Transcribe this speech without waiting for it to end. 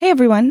Hey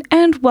everyone,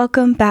 and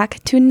welcome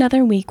back to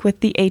another week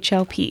with the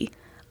HLP.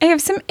 I have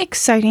some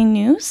exciting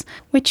news,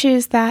 which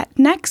is that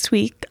next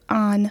week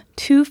on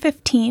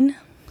 2/15,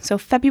 so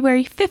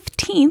February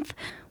 15th,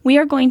 we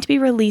are going to be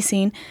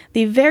releasing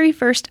the very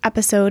first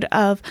episode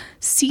of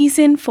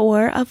Season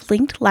 4 of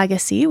Linked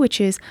Legacy, which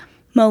is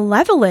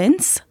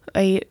Malevolence,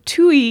 a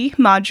 2E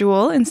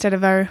module instead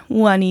of our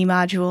 1E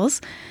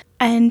modules,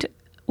 and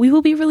we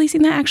will be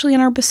releasing that actually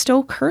in our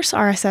Bestow Curse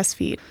RSS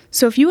feed.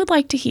 So if you would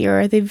like to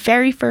hear the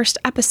very first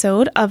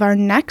episode of our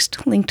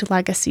next Linked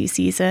Legacy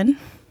season,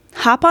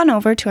 hop on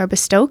over to our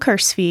Bestow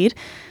Curse feed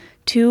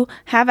to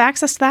have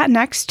access to that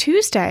next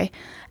Tuesday.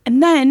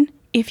 And then,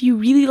 if you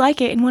really like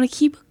it and want to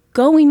keep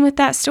going with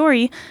that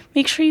story,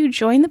 make sure you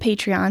join the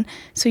Patreon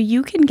so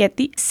you can get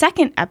the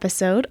second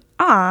episode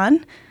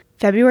on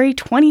February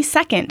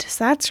 22nd.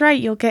 So that's right,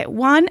 you'll get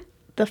one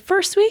the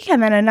first week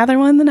and then another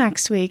one the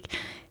next week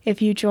if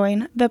you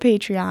join the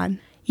Patreon.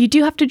 You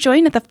do have to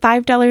join at the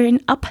 $5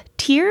 and up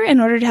tier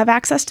in order to have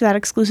access to that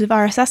exclusive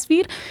RSS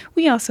feed.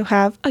 We also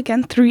have,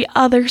 again, 3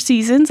 other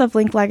seasons of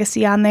Linked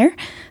Legacy on there.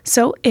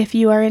 So if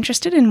you are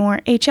interested in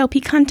more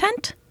HLP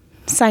content,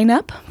 sign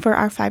up for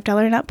our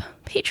 $5 and up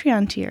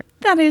Patreon tier.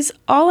 That is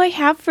all I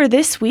have for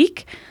this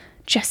week.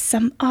 Just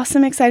some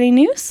awesome, exciting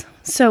news.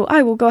 So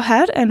I will go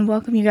ahead and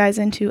welcome you guys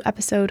into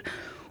episode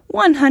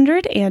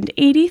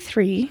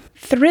 183,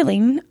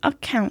 Thrilling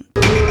Account.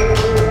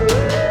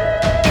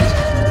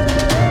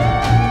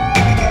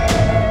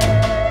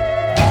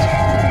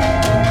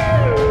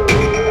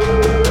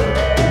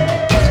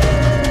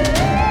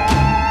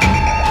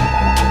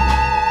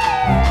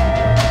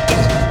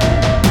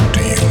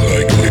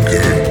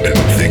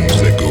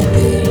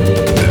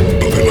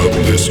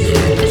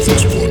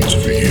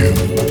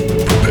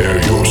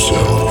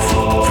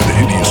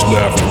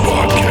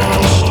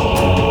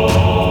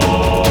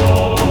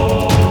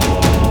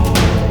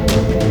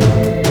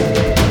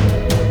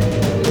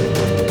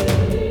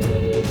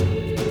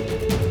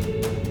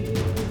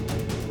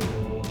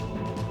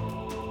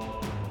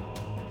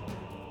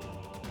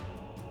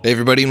 Hey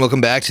everybody, and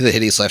welcome back to the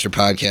Hideous Laughter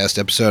Podcast,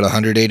 episode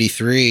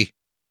 183.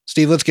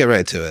 Steve, let's get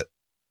right to it.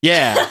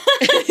 Yeah.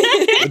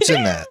 What's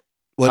in that?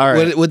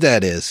 What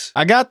that is?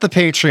 I got the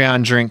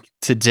Patreon drink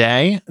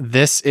today.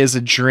 This is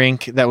a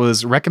drink that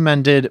was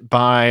recommended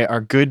by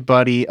our good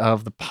buddy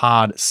of the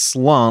pod,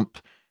 Slump.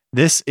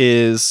 This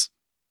is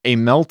a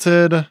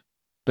melted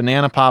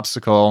banana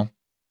popsicle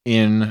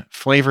in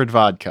flavored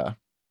vodka.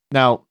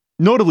 Now,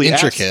 notably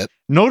intricate.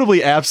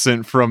 Notably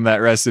absent from that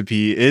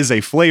recipe is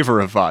a flavor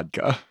of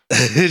vodka.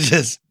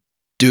 Just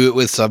do it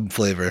with some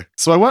flavor.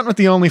 So I went with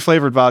the only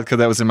flavored vodka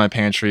that was in my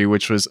pantry,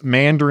 which was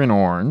mandarin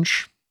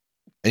orange.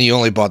 And you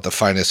only bought the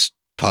finest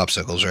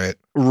popsicles, right?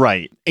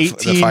 Right.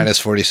 The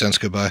finest 40 cents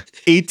goodbye.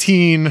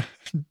 18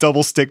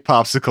 double stick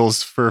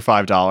popsicles for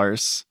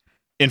 $5.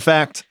 In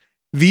fact,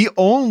 the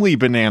only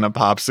banana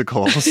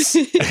popsicles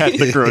at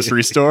the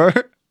grocery store.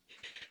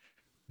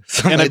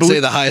 Some might say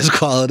the highest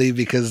quality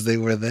because they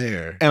were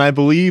there. And I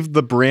believe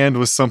the brand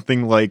was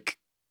something like,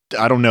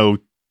 I don't know,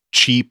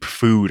 cheap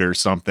food or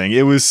something.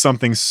 It was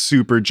something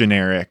super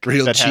generic.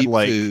 Real that cheap had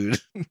like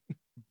food.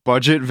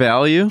 Budget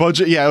value?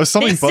 Yeah, it was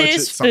something This budget.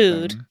 is something.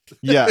 food.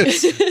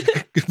 Yes.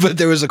 But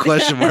there was a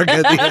question mark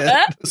at the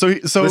end.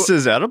 So This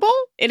is edible?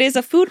 It is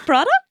a food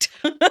product.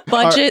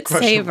 Budget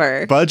question-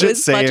 saver. Budget It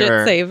was saver.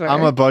 Budget saver.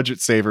 I'm a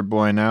budget saver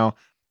boy now.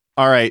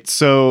 All right,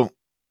 so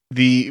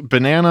the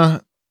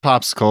banana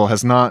popsicle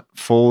has not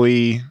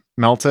fully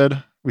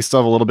melted. We still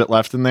have a little bit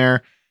left in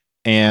there,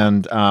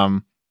 and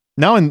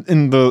now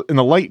in the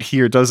light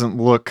here it doesn't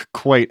look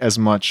quite as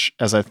much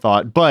as I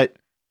thought. But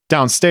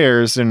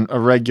downstairs in a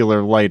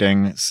regular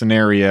lighting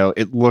scenario,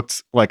 it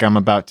looked like I'm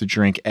about to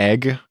drink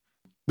egg.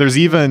 There's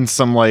even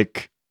some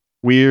like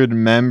weird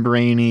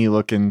membraney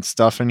looking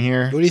stuff in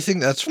here. What do you think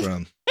that's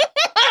from?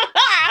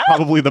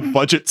 Probably the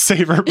budget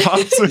saver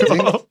popsicle.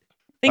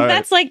 I think All right.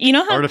 that's like, you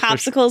know how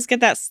Artificial- popsicles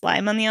get that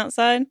slime on the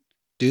outside?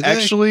 Do they?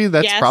 Actually,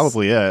 that's Yes.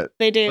 probably it.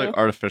 They do. Like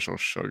artificial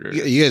sugar.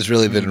 You guys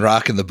really been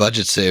rocking the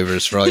budget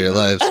savers for all your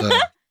lives. Huh?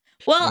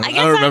 well, I I guess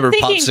don't remember I'm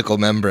thinking, popsicle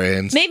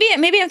membranes. maybe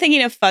I'm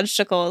thinking of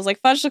fudgesicles.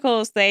 Like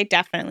fudgesicles, they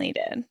definitely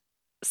did.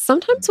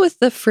 Sometimes with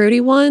the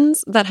fruity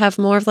ones that have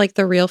more of like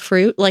the real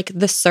fruit, like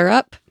the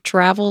syrup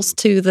travels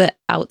to the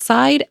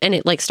outside and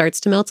it like starts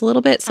to melt a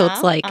little bit. So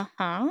it's like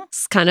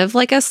it's kind of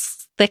like a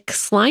thick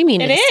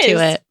sliminess It is.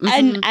 to it.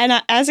 Mhm.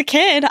 And as a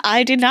kid,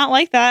 I did not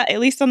like that, at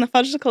least on the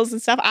fudgesicles and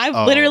stuff. I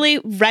Oh. literally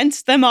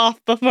rinsed them off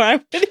before I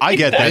would I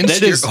get that. Rinse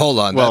That your- is- hold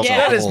on. well, that's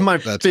yeah. a That is whole- my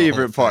that's a whole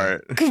favorite thing.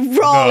 part. Gross.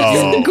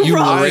 No. You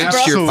Gross,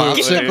 rinsed bro. your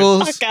Absolutely.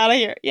 popsicles? Fuck out of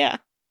here. Yeah.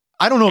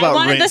 I don't know I about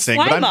wanted the rinsing,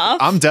 but slime off.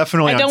 I'm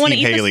definitely I don't on wanna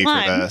Team eat the Haley for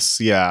slime.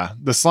 this. Yeah,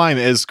 the slime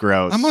is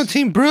gross. I'm on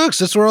Team Brooks.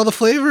 That's where all the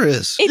flavor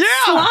is. It's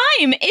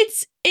slime.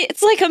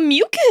 It's like a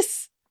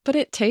mucus. But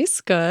it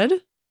tastes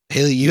good.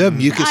 Haley, you have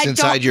mucus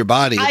inside your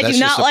body. I That's do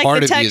just not a like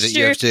part the of you that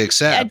you have texture. to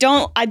accept.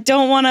 I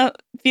don't want to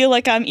feel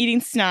like I'm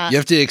eating snot. You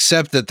have to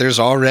accept that there's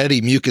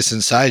already mucus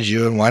inside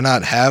you, and why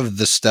not have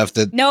the stuff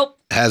that Nope.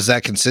 has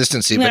that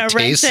consistency I'm but gonna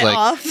rinse tastes it like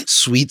off.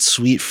 sweet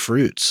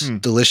fruits,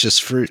 delicious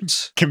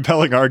fruits.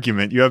 Compelling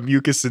argument. You have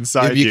mucus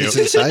inside you. mucus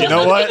inside You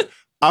know what?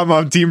 I'm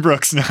on Team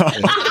Brooks now. Yeah,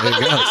 there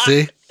you go.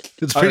 See?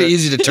 It's pretty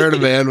easy to turn a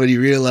man when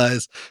you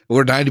realize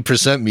we're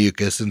 90%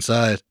 mucus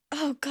inside.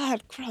 Oh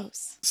God,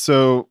 gross.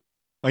 So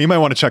you might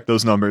want to check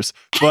those numbers,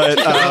 but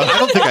I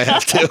don't think I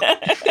have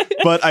to.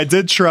 But I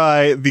did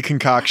try the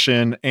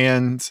concoction,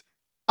 and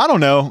I don't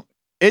know.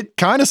 It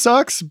kind of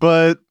sucks,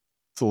 but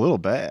it's a little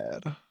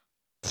bad.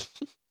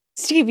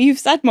 Steve, you've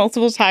said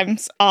multiple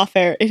times off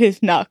air, it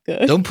is not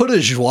good. Don't put a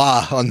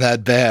joie on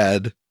that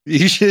bad.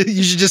 You should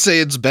just say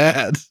it's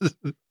bad.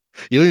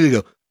 You don't need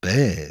to go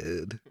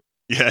bad.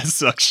 Yeah, it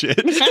sucks shit.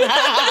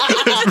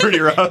 It's pretty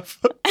rough.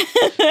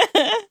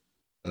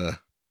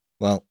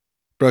 Well,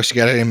 Brooks, you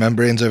got any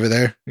membranes over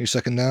there you're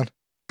sucking down?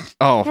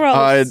 Oh,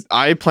 Gross.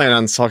 I plan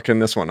on sucking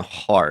this one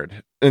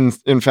hard. In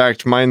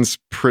fact, mine's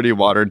pretty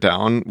watered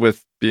down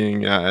with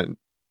being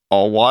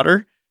all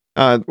water.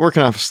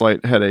 Working off a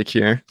slight headache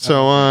here.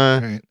 So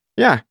Right.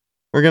 yeah,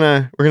 we're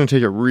gonna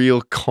take it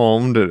real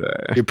calm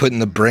today. You're putting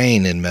the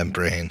brain in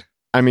membrane.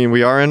 I mean,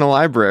 we are in a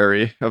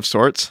library of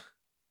sorts.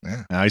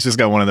 He's just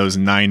got one of those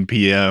 9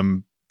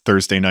 p.m.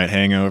 Thursday night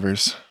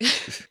hangovers.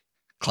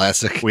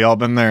 Classic. We all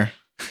been there.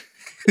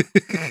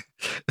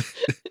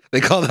 They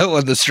call that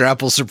one the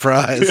Strapple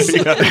surprise.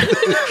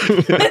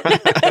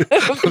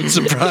 I'm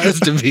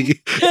surprised to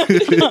be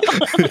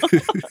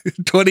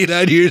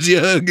 29 years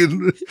young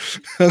and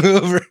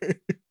hungover.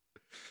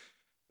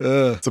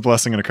 It's a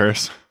blessing and a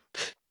curse.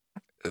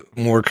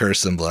 More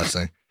curse than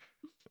blessing.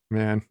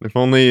 Man, if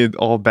only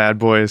all bad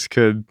boys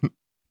could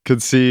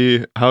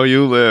see how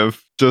you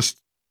live, just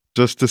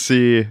to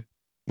see.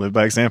 Live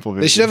by example.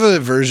 They should have a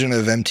version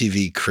of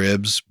MTV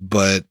Cribs,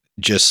 but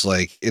just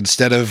like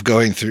instead of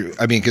going through,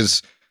 I mean,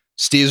 because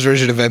Steve's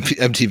version of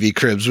MTV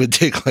Cribs would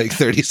take like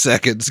 30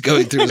 seconds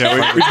going through.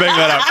 Yeah, we bang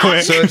that out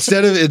quick. So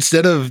instead of Here's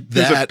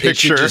a that, it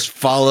should picture. just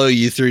follow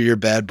you through your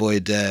bad boy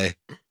day,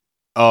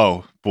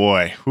 Oh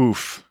boy,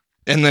 oof.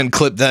 and then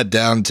clip that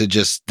down to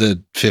just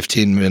the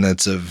 15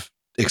 minutes of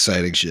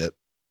exciting shit.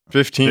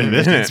 15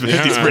 minutes.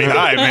 It's pretty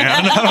high,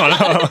 man.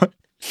 I don't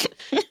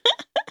know.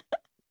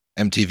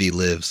 MTV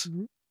lives.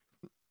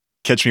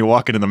 Catch me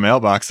walking in the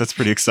mailbox. That's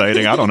pretty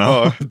exciting. I don't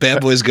know.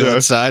 Bad boys go Yeah.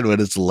 outside when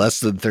it's less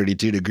than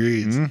 32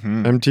 degrees.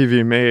 Mhm.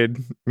 MTV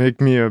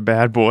make me a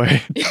bad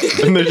boy,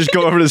 and they just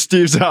go over to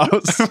Steve's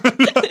house.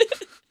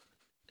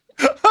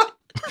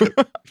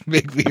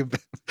 Make me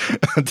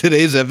on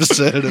today's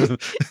episode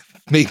of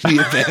Make Me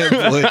a Bad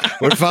Boy.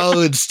 We're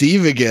following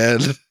Steve again.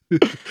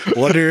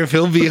 Wonder if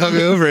he'll be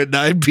hungover at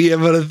 9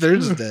 p.m. on a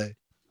Thursday.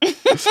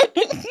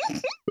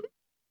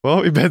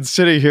 Well, we've been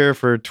sitting here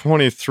for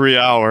 23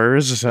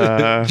 hours.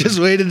 Just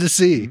waiting to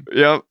see.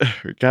 Yep,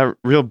 we got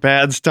real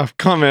bad stuff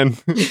coming.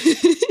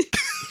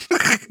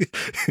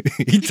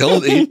 He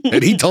told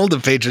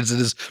the patrons in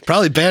his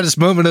probably baddest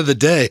moment of the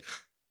day.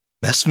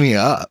 Mess me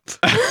up.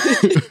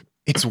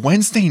 It's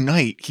Wednesday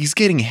night. He's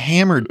getting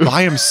hammered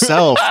by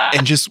himself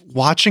and just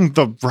watching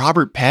the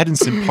Robert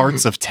Pattinson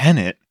parts of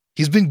Tenet.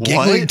 He's been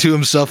giggling What? to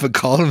himself and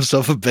calling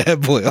himself a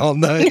bad boy all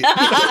night.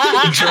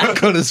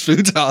 Drunk on his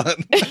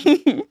futon.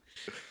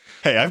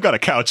 Hey, I've got a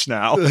couch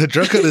now.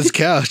 Drunk on his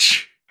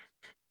couch.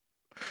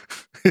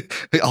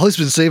 All he's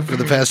been saying for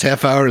the past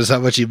half hour is how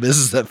much he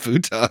misses that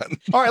futon.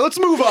 All right, let's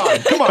move on.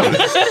 Come on.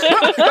 Let's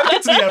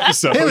get to the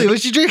episode. Haley,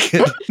 what you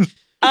drinking?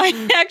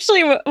 I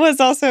actually was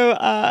also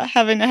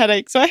having a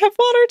headache, so I have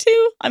water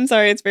too. I'm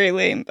sorry, it's very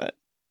lame, but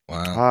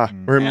Wow.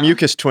 We're Yeah.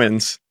 mucus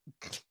twins.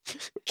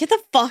 get the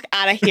fuck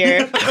out of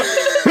here.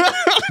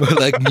 We're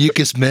like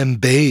mucus men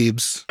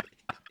babes.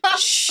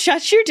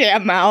 Shut your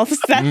damn mouth.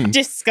 That's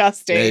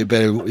disgusting.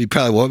 Yeah, you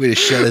probably want me to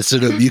shut it so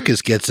the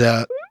mucus gets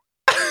out.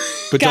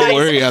 But Guys, don't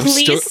worry,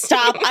 please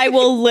stop. I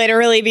will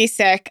literally be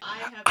sick.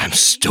 I'm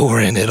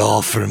storing it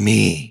all for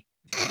me.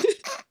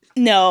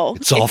 No.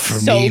 It's all for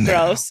so me now.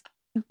 gross.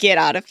 Get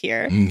out of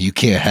here. You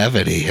can't have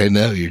any. I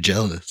know you're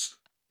jealous.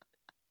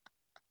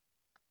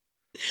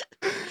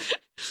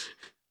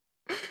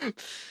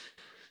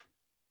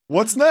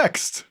 What's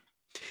next?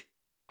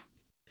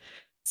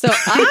 So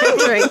I'm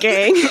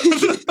drinking.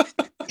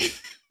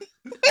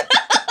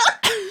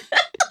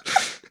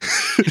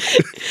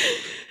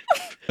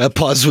 That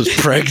pause was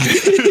pregnant.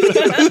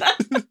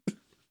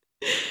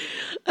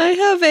 I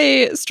have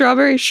a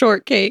strawberry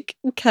shortcake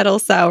kettle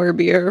sour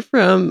beer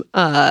from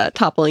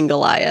Toppling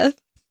Goliath.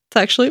 It's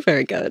actually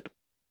very good.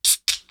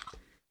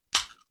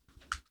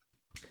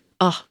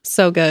 Oh,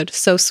 so good.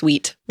 So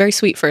sweet. Very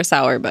sweet for a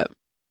sour, but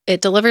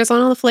it delivers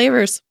on all the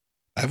flavors.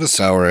 I have a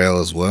sour ale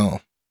as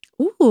well.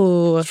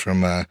 Ooh. It's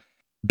from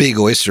Big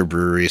Oyster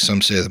Brewery.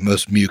 Some say the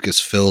most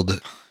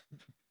mucus-filled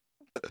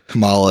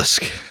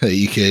mollusk that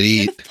you could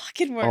eat. The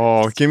fucking worst.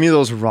 Oh, give me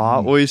those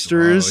raw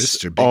oysters.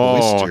 Big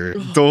oyster.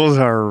 Those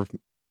are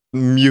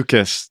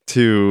mucus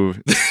to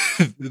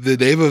The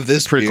name of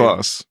this pretty beer,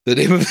 close. The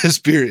name of this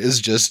beer is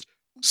just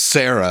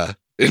Sarah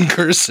in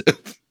cursive.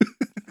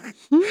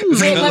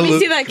 It's Wait, got let a me li-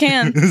 see that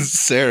can.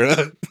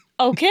 Sarah.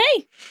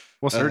 Okay.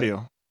 What's her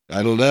deal?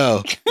 I don't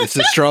know. It's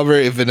a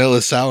strawberry and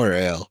vanilla sour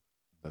ale.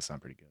 That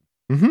sounds pretty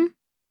good. Mm-hmm.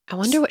 I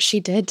wonder what she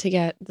did to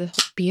get the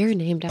beer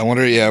named after.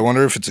 I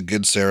wonder if it's a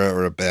good Sarah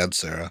or a bad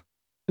Sarah.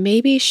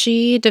 Maybe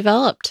she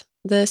developed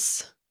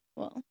this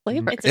Well,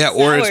 flavor. it's a Yeah,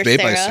 or it's sour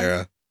made by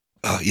Sarah.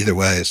 Oh, either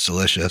way, it's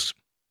delicious.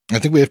 I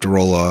think we have to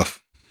roll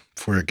off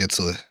before it gets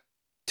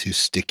too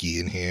sticky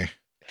in here.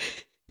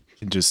 You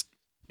can just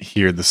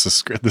hear the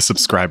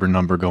subscriber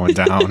number going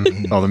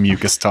down. All the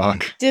mucus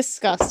talk.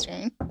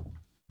 Disgusting.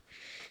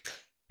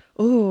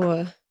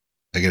 Ooh.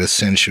 I get a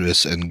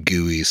sensuous and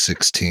gooey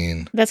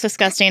 16. That's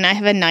disgusting. I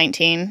have a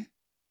 19.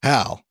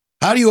 How?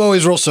 How do you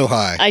always roll so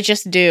high? I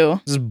just do.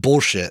 This is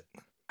bullshit.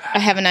 I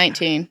have a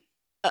 19.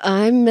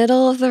 I'm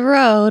middle of the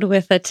road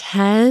with a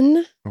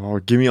 10. Oh,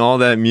 give me all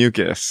that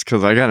mucus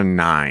because I got a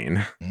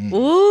 9. Mm.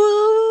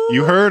 Ooh.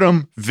 You heard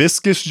him.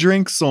 Viscous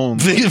drinks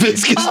only.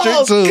 Viscous Oh,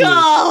 drinks only.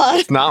 God.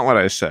 It's not what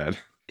I said.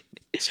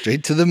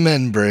 Straight to the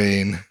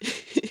membrane.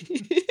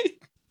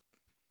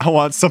 I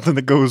want something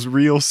that goes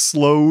real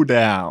slow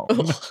down.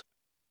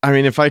 I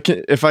mean, if I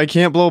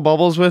can't blow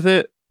bubbles with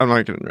it, I'm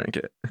not gonna drink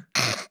it.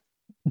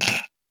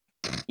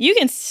 You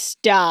can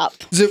stop.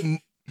 Is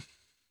it,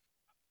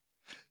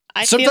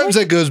 I sometimes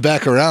feel that goes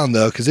back around,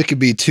 though, because it could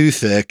be too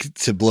thick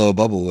to blow a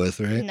bubble with,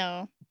 right?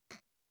 No.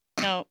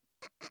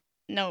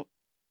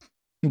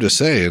 I'm just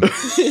saying.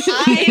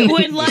 I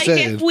would like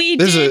saying. if we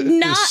There's did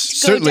not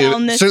certainly, go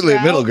down this certainly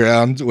route. a middle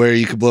ground where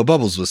you could blow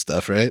bubbles with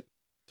stuff, right?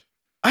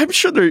 I'm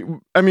sure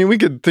we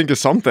could think of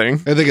something.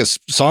 I think it's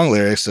song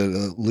lyrics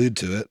that allude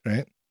to it,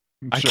 right?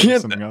 I'm I sure there's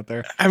can't- something out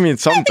there. I mean, I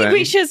something. think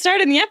we should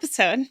start in the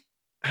episode.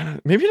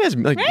 Maybe it has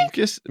like Right?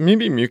 mucus.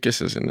 Maybe mucus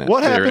is in that.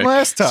 What happened lyric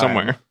last time?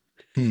 Somewhere.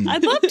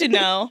 I'd love to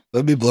know.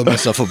 Let me blow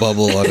myself a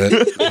bubble on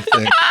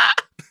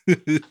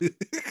it.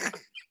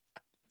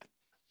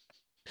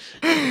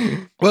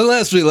 Well,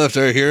 last we left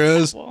our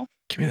heroes, Well,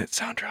 Give me that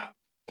sound drop.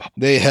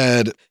 they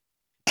had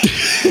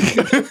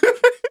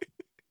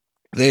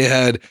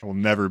There will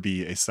never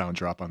be a sound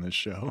drop on this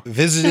show.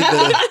 visited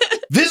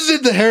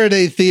the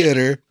Heriday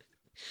Theater,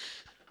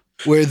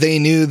 where they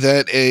knew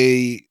that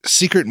a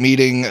secret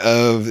meeting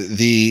of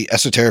the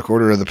Esoteric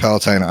Order of the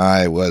Palatine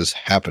Eye was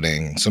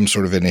happening, some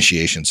sort of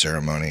initiation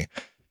ceremony.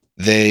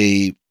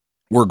 They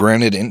were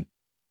granted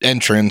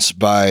entrance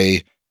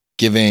by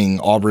giving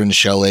Aubryn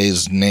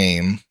Chalet's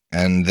name,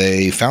 and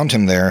they found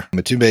him there.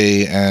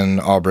 Matumbe and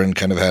Aubryn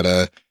kind of had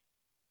a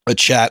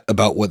chat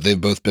about what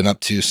they've both been up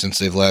to since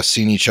they've last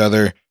seen each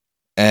other.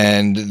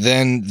 And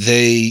then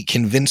they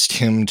convinced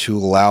him to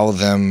allow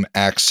them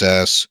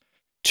access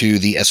to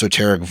the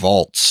esoteric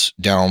vaults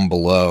down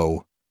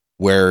below,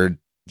 where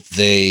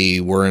they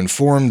were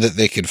informed that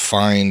they could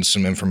find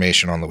some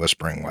information on the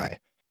Whispering Way.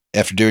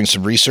 After doing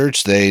some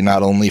research, they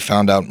not only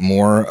found out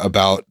more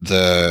about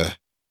the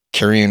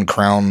Carrion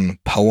Crown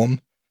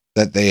poem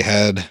that they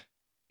had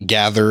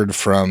gathered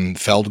from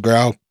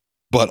Feldgrau,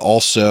 but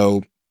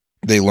also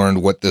they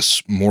learned what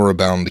this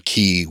Moribund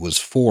key was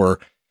for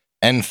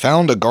and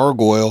found a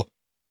gargoyle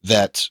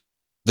that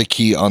the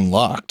key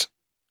unlocked.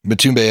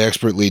 Matumbe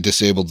expertly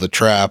disabled the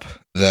trap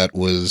that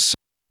was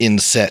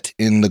inset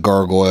in the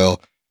gargoyle,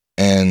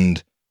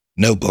 and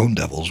no bone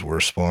devils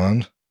were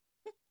spawned.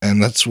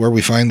 And that's where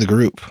we find the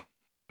group.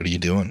 What are you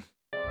doing?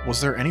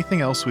 Was there anything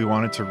else we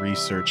wanted to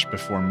research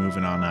before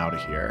moving on out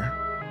of here?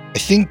 I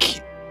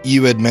think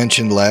you had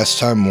mentioned last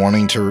time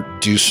wanting to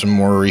do some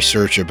more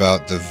research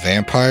about the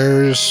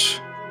vampires,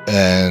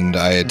 and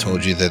I had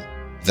told you that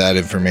that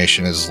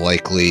information is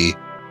likely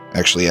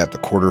actually at the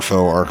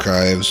Quarterfoe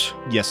archives.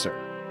 Yes, sir.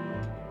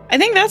 I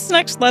think that's the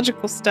next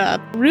logical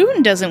step.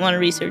 Rune doesn't want to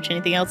research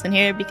anything else in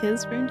here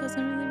because Rune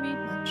doesn't really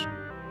read much.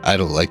 I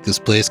don't like this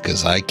place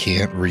because I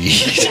can't read.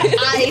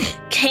 I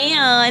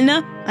can.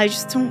 I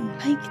just don't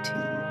like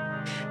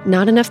to.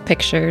 Not enough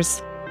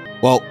pictures.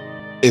 Well,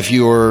 if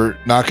you're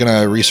not going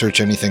to research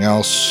anything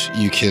else,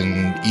 you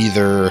can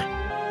either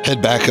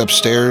head back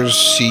upstairs,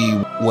 see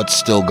what's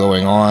still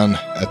going on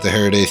at the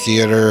Heriday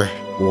Theater,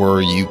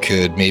 or you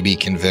could maybe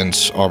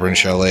convince Aubryn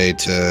Chalet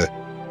to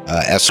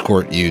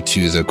escort you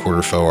to the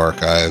Quarterfoe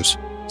archives,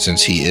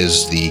 since he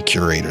is the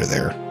curator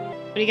there.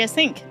 What do you guys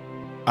think?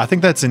 I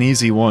think that's an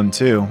easy one,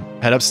 too.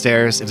 Head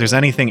upstairs. If there's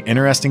anything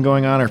interesting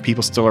going on or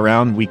people still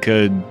around, we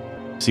could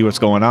see what's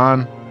going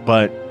on.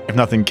 But if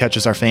nothing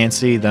catches our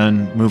fancy,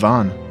 then move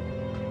on.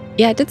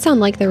 Yeah, it did sound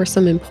like there were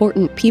some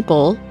important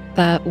people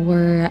that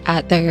were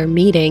at their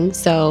meeting.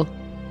 So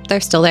if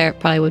they're still there, it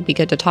probably would be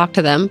good to talk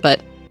to them.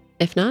 But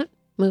if not,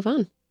 move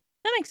on.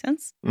 That makes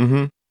sense.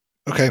 Mm-hmm.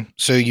 Okay,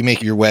 so you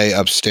make your way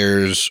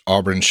upstairs,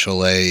 Aubryn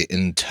Chalet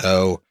in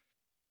tow,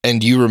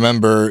 and you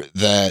remember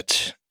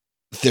that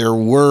there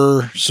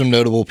were some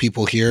notable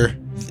people here.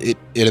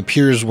 It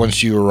appears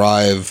once you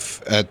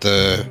arrive at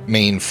the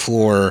main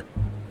floor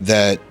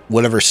that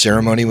whatever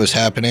ceremony was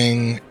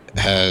happening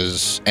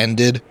has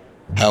ended.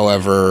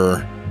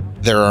 However,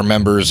 there are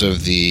members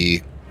of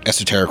the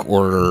esoteric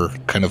order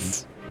kind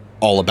of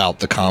all about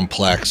the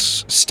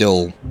complex,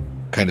 still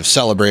kind of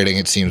celebrating.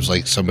 It seems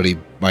like somebody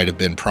might have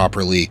been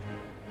properly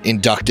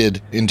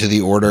inducted into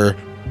the order,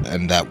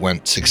 and that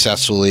went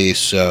successfully.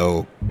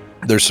 So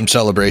there's some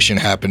celebration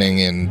happening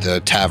in the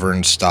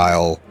tavern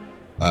style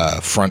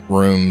front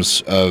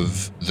rooms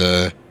of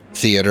the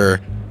theater.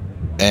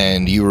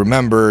 And you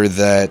remember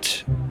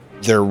that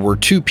there were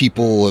two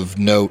people of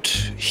note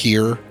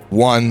here.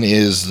 One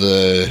is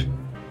the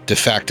de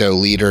facto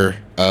leader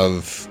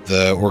of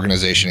the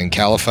organization in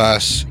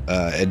Caliphas,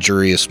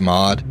 Edurius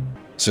Maud.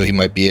 So he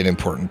might be an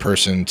important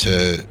person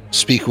to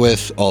speak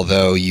with,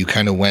 although you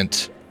kind of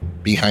went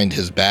behind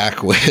his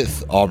back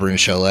with Aubryn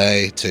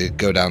Chalet to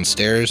go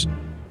downstairs.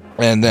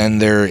 And then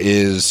there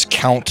is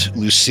Count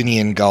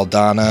Lucinian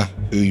Galdana,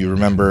 who you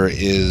remember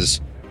is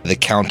the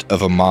Count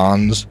of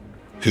Amans,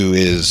 who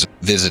is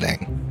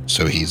visiting.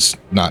 So he's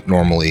not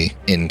normally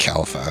in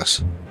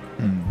Caliphas.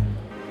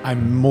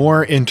 I'm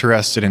more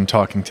interested in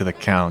talking to the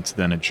Count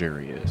than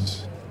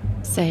Edurius.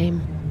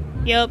 Same.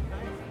 Yep.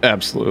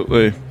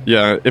 Absolutely.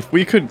 Yeah, if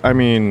we could,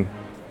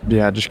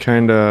 just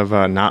kind of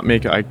not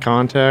make eye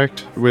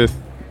contact with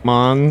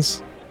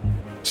Mons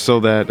so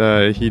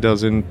that he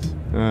doesn't...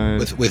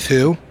 With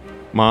who?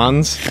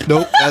 Mons?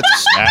 Nope,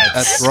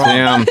 that's wrong.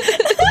 Damn.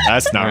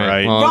 That's not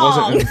right. Well,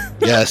 it wasn't-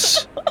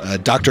 Yes,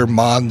 Dr.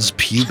 Mons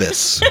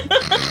Pubis.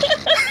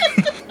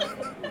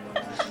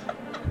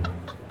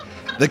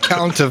 The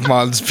Count of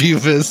Mons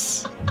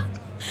Pubis.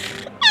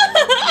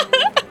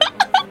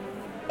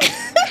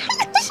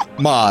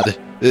 Maud.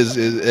 Is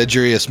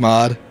Edurius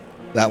Maud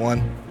that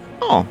one?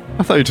 Oh,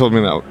 I thought you told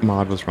me that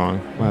Maud was wrong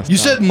last You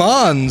time. said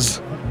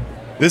Mons.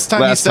 This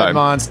time Last he said time.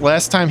 Mons.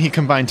 Last time he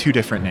combined two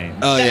different names.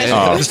 Oh, yeah.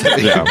 Oh,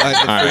 The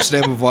yeah. first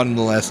name of one and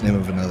the last name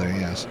of another,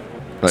 yes.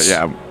 But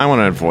yeah, I want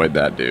to avoid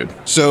that dude.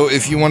 So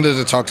if you wanted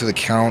to talk to the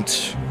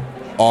Count,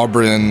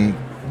 Aubryn,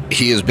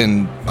 he has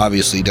been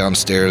obviously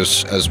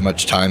downstairs as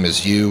much time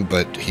as you,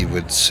 but he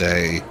would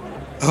say,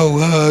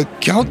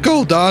 Count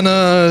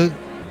Galdana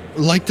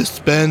like to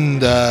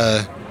spend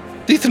a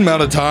decent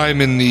amount of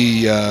time in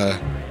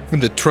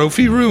the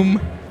trophy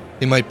room.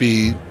 He might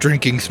be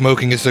drinking,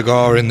 smoking a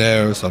cigar in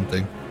there or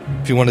something.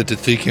 If you wanted to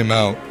seek him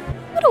out.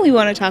 What do we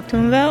want to talk to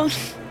him about?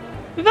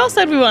 We've all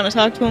said we want to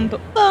talk to him, but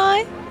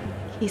why?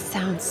 He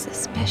sounds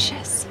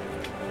suspicious.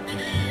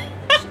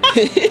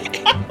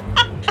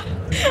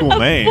 Cool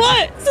name.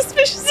 What?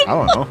 Suspicious of I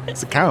don't know.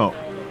 It's a Count.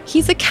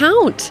 He's a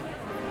count.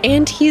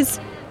 And he's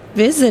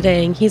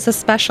visiting. He's a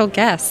special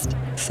guest.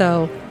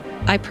 So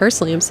I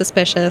personally am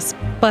suspicious.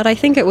 But I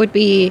think it would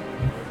be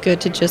good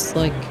to just,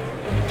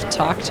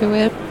 talk to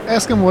him.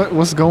 Ask him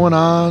what's going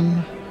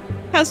on.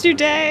 How's your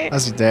day?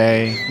 How's your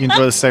day? You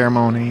enjoy the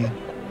ceremony?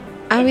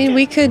 I mean,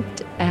 we could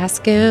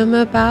ask him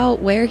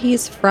about where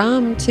he's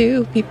from,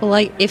 too. People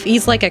if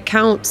he's a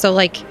count, so,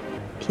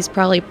 he's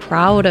probably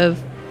proud of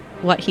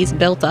what he's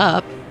built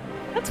up.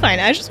 That's fine.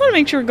 I just want to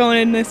make sure we're going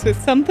in this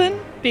with something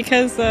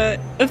because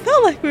it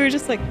felt like we were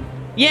just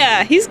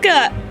yeah, he's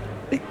got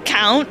a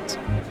count,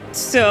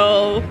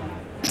 so...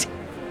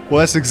 Well,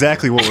 that's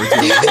exactly what we're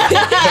doing.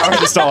 We're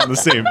just all on the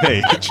same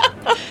page.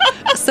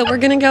 So we're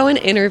going to go and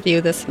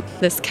interview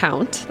this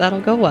count.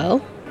 That'll go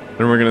well.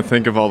 And we're going to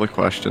think of all the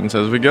questions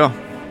as we go.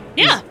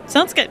 Yeah,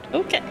 sounds good.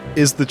 Okay.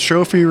 Is the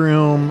trophy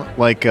room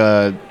like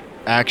a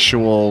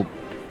actual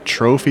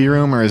trophy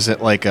room, or is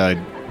it like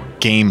a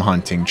game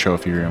hunting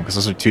trophy room? Because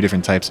those are two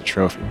different types of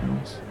trophy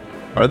rooms.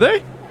 Are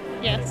they?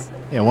 Yes.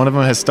 Yeah, one of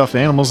them has stuffed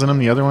animals in them.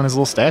 The other one has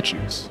little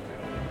statues.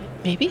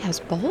 Maybe he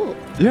has both.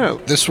 Yeah.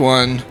 This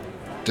one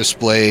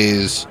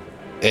displays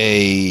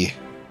a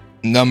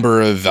number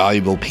of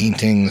valuable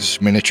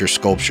paintings, miniature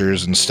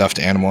sculptures, and stuffed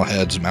animal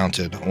heads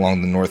mounted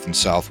along the north and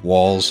south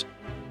walls.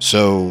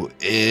 So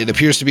it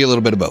appears to be a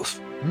little bit of both,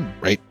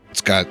 right?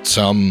 It's got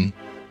some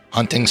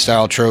hunting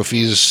style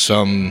trophies,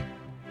 some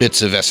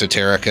bits of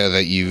esoterica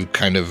that you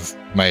kind of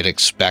might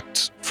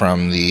expect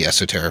from the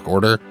esoteric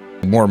order,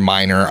 more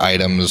minor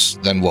items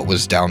than what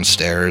was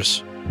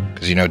downstairs.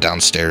 Because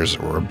downstairs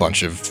there were a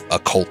bunch of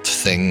occult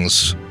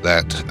things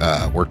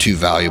that were too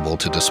valuable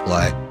to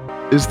display.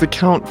 Is the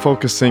Count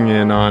focusing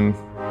in on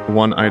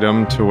one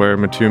item to where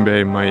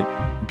Matumbe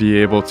might be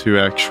able to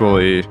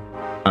actually,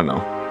 I don't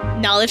know.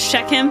 Knowledge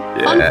check him.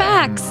 Fun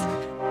facts.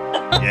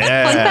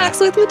 Yeah. Fun facts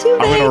with Matumbe.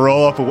 I'm gonna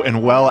roll up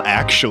and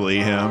actually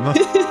him.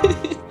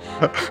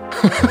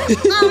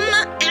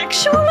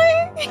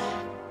 Actually?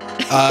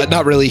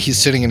 Not really. He's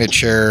sitting in a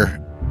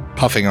chair,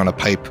 puffing on a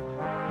pipe.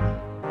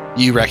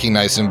 You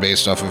recognize him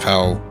based off of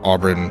how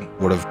Aubryn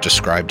would have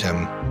described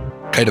him.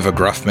 Kind of a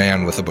gruff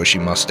man with a bushy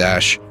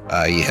mustache.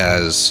 He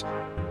has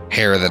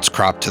hair that's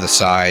cropped to the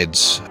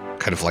sides,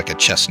 kind of like a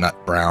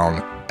chestnut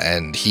brown,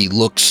 and he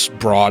looks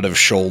broad of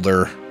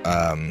shoulder.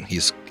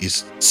 He's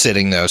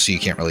sitting though, so you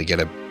can't really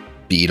get a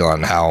bead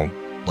on how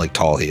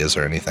tall he is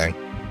or anything.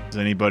 Is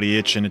anybody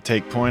itching to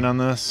take point on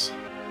this?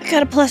 I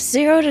got a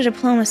 +0 to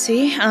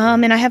diplomacy,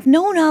 and I have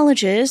no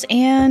knowledges,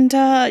 and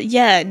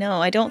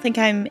no, I don't think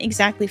I'm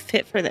exactly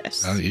fit for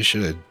this. Oh, you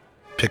should have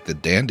picked the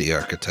dandy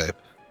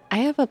archetype. I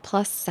have a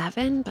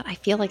 +7, but I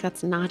feel like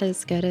that's not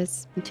as good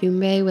as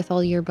Matumbe with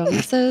all your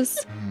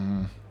bonuses.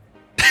 I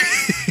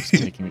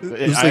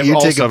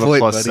also have a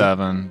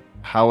 +7.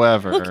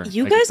 However, look,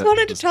 you guys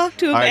wanted to talk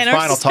to him and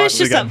are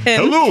suspicious of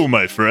him. Hello,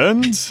 my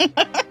friends.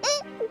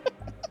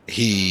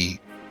 He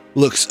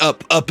looks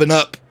up and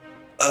up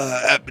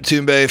at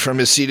Matumbe from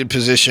his seated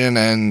position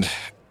and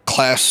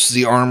clasps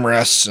the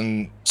armrests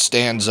and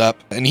stands up.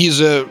 And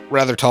he's a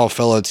rather tall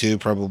fellow too,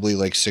 probably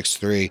like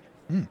 6'3".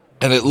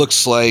 And it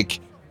looks like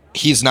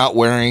he's not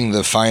wearing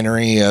the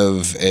finery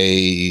of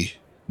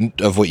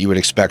what you would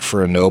expect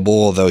for a noble,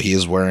 although he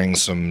is wearing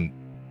some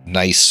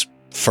nice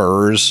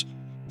furs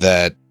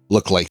that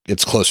look like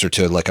it's closer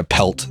to like a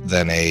pelt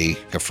than a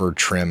fur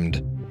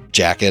trimmed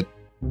jacket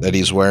that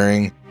he's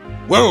wearing.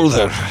 Well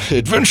then,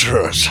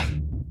 adventurers,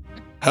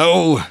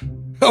 how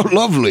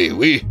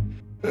lovely.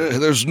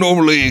 There's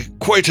normally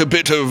quite a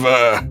bit of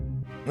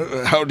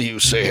how do you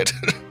say it?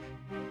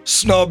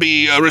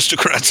 Snobby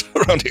aristocrats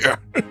around here.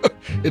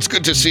 It's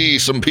good to see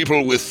some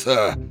people with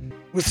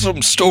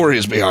some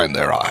stories behind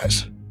their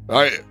eyes.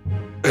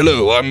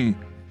 Hello, I'm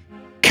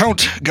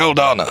Count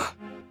Galdana.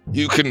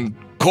 You can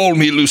call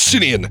me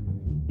Lucinian.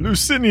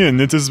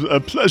 Lucinian, it is a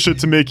pleasure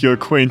to make your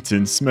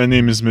acquaintance. My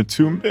name is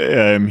Matumbe.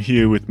 I am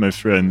here with my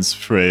friends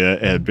Freya,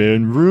 Airbear,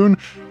 and Rune.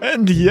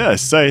 And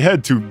yes, I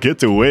had to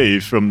get away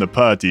from the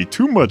party.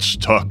 Too much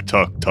talk.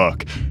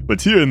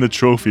 But here in the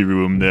trophy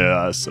room, there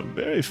are some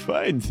very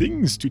fine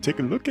things to take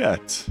a look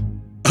at.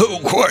 Oh,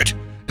 quite.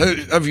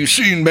 Have you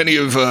seen many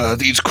of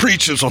these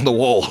creatures on the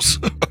walls?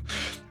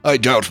 I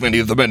doubt many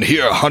of the men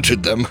here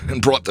hunted them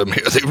and brought them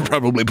here. They were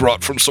probably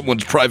brought from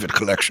someone's private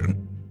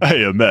collection. I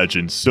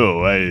imagine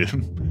so.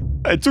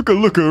 I took a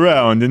look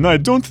around, and I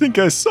don't think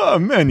I saw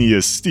many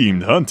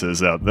esteemed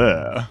hunters out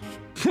there.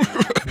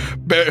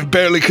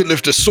 Barely could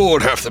lift a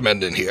sword, half the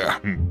men in here.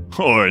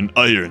 Or an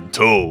iron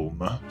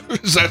tome.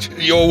 Is that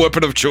your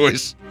weapon of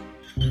choice?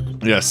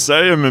 Yes,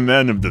 I am a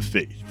man of the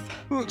faith.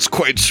 It's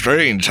quite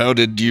strange. How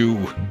did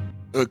you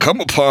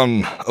come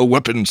upon a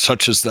weapon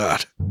such as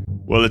that?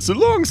 Well, it's a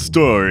long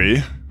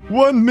story.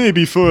 One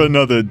maybe for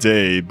another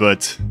day,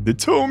 but the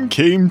tome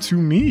came to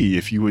me,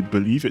 if you would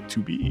believe it to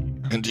be.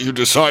 And you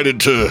decided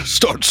to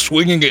start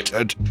swinging it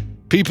at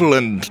people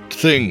and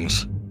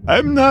things.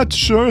 I'm not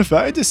sure if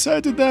I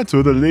decided that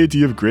or the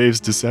Lady of Graves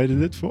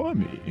decided it for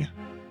me.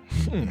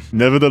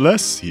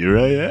 Nevertheless, here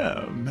I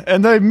am,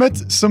 and I've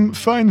met some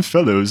fine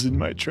fellows in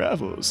my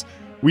travels.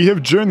 We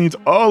have journeyed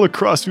all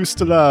across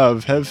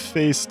Ustalav, have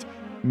faced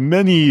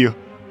many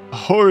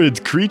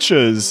horrid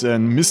creatures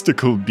and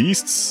mystical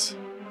beasts,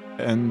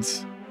 and...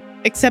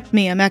 Except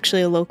me, I'm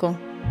actually a local.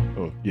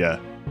 Oh, yeah.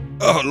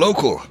 Oh,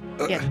 local?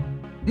 Yeah.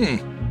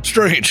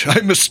 Strange.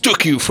 I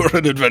mistook you for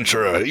an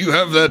adventurer. You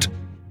have that,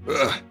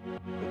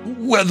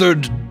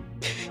 weathered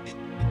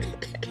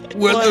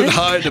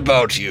hide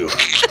about you.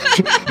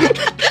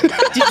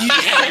 Did you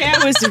say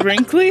I was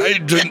wrinkly? I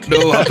didn't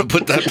know how to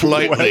put that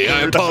politely.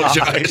 I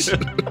apologize.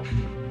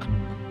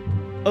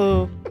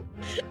 Oh.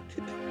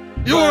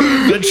 You're an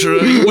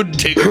adventurer. You wouldn't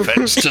take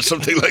offense to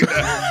something like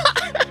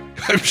that.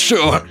 I'm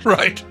sure,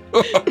 right?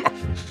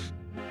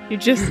 You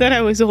just said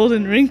I was old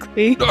and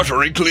wrinkly. Not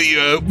wrinkly,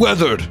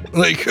 weathered.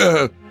 Like,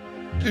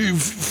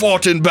 you've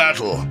fought in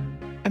battle.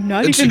 I'm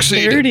not and even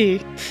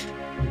succeeded. 30.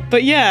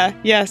 But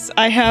yes,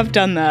 I have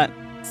done that.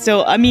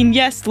 So, I mean,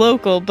 yes,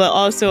 local, but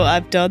also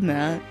I've done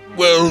that.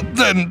 Well,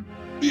 then,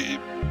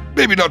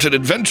 maybe not an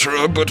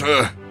adventurer, but,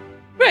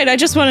 Right, I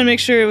just want to make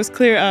sure it was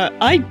clear.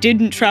 I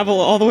didn't travel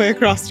all the way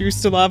across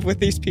Ustalav with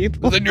these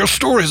people. Then your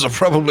stories are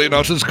probably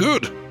not as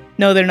good.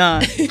 No, they're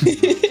not.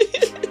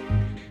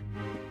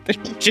 They're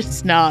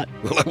just not.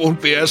 Well, I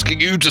won't be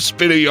asking you to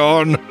spin a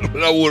yarn,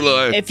 now will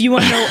I? If you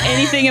want to know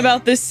anything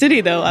about this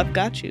city, though, I've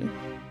got you.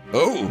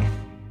 Oh,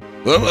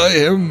 well, I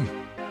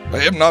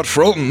am not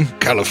from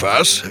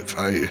Caliphas,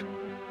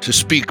 to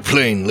speak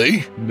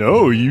plainly.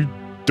 No, you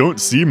don't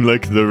seem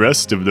like the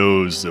rest of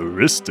those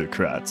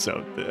aristocrats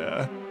out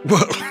there.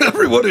 Well,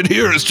 everyone in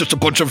here is just a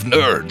bunch of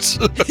nerds.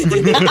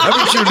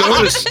 Haven't you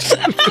noticed?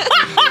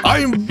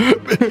 I'm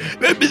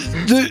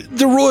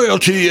the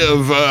royalty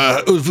of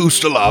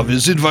Ustalav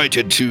is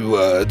invited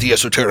to the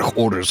Esoteric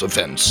Orders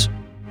events.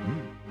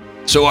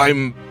 So I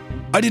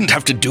didn't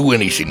have to do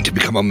anything to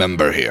become a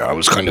member here. I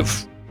was kind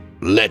of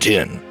let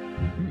in.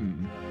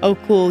 Oh,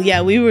 cool.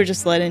 Yeah, we were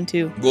just let in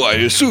too. Well, I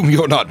assume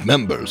you're not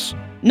members.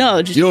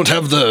 No, just you don't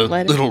have the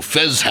let little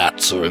fez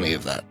hats or any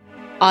of that.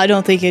 I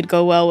don't think it'd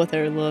go well with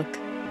her look.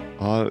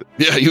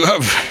 Yeah, you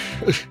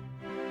have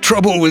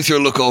trouble with your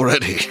look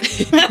already.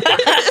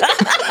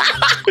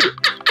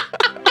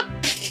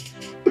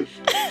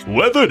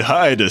 Weathered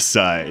hide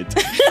aside,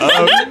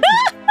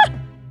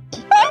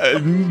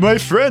 my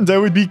friend, I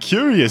would be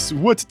curious,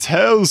 what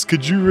tales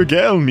could you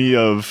regale me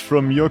of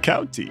from your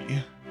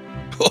county?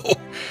 Oh,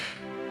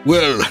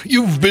 well,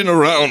 you've been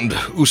around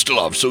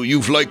Ustalav, so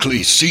you've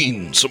likely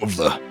seen some of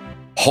the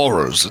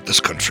horrors that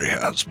this country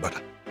has,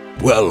 but,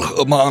 well,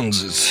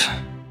 Amans is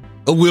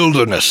a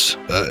wilderness,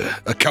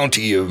 a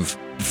county of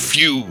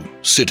few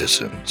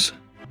citizens.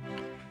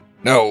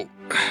 Now,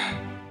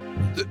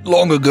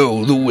 Long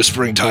ago, the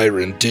Whispering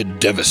Tyrant did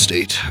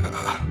devastate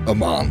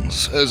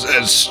Amans,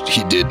 as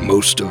he did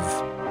most of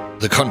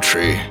the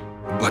country.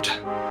 But,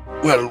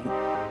 well,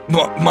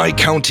 my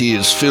county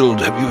is filled.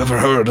 Have you ever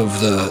heard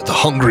of the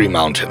Hungry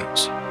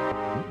Mountains?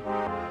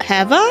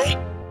 Have I?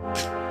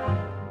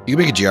 You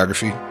can make a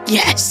geography.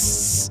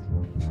 Yes!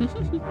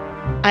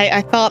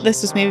 I thought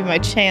this was maybe my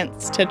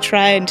chance to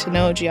try and to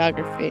know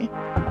geography.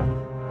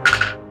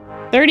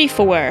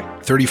 34.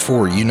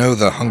 34. You know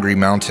the Hungry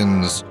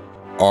Mountains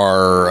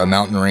are a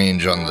mountain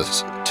range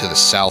to the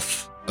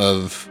south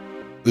of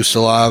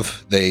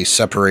Ustalav. They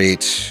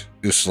separate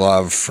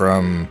Ustalav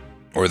from,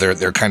 or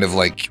they're kind of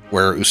like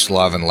where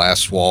Ustalav and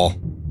Lastwall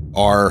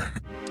are,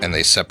 and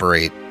they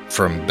separate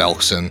from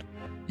Belkson.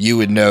 You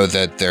would know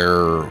that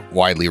they're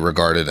widely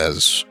regarded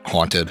as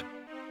haunted.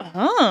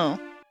 Oh.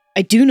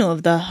 I do know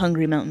of the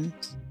Hungry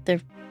Mountains. They're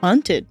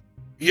haunted.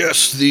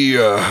 Yes,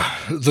 the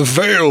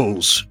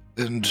vales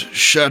and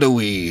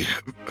shadowy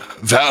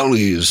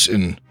valleys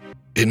in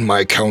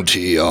my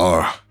county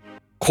are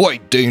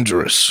quite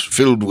dangerous,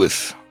 filled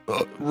with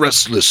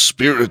restless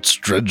spirits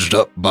dredged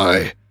up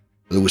by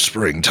the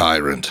Whispering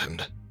Tyrant,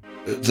 and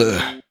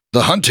the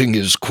hunting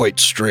is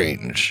quite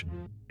strange.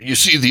 You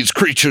see these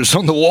creatures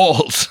on the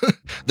walls.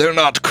 They're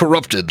not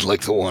corrupted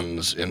like the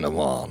ones in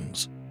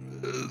Amans.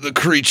 The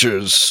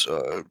creatures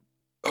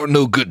are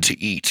no good to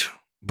eat,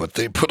 but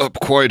they put up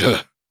quite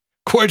a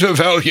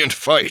valiant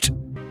fight.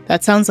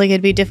 That sounds like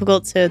it'd be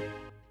difficult to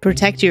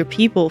protect your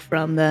people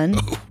from then.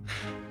 Oh,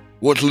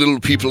 what little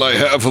people I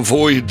have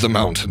avoid the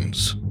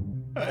mountains.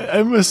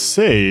 I must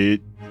say,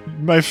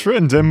 my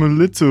friend, I'm a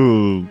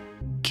little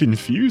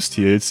confused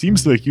here. It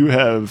seems like you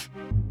have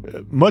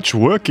much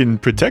work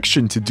and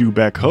protection to do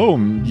back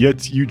home,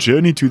 yet you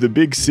journey to the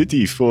big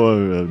city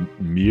for a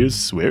mere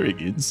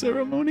swearing-in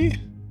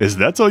ceremony? Is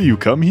that all you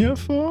come here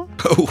for?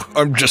 Oh,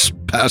 I'm just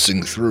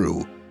passing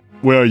through.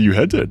 Where are you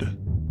headed?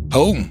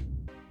 Home.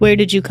 Where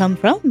did you come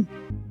from?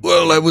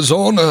 Well, I was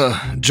on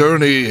a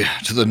journey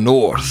to the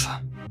north,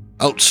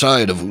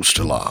 outside of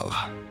Ustalav.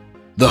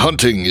 The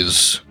hunting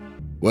is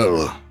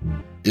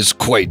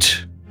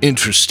quite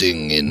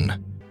interesting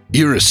in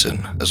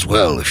Irison as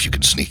well, if you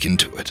can sneak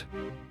into it.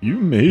 You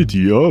made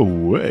your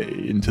way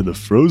into the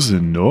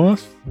frozen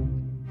north?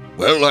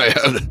 Well, I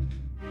had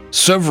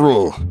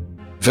several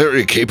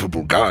very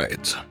capable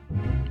guides.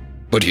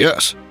 But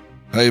yes,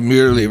 I am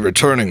merely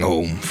returning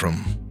home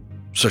from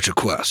such a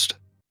quest.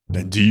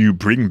 And do you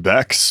bring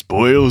back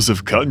spoils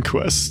of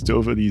conquest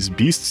over these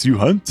beasts you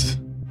hunt?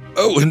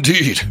 Oh,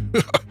 indeed.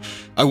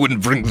 I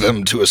wouldn't bring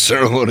them to a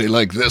ceremony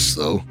like this,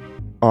 though.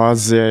 Are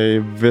they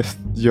with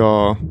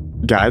your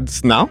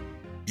guides now?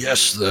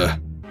 Yes, the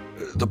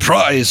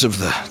prize of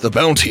the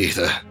bounty,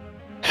 the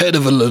head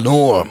of a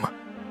Lenorm.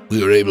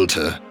 We were able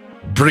to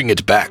bring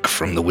it back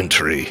from the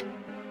wintry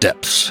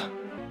depths.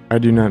 I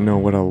do not know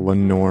what a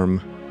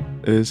Lenorm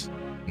is.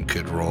 You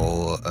could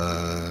roll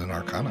an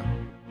Arcana.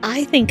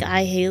 I think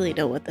I, Haley,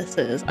 know what this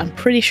is. I'm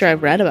pretty sure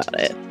I've read about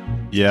it.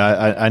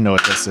 Yeah, I know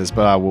what this is,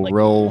 but I will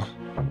roll.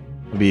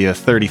 It'll be a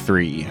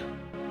 33.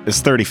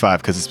 It's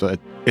 35 because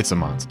it's a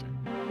monster.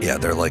 Yeah,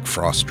 they're like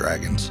frost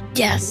dragons.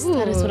 Yes,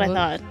 that is what I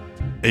thought.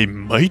 A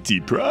mighty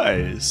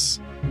prize.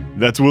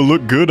 That will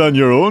look good on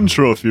your own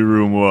trophy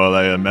room wall,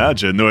 I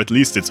imagine. Or at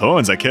least its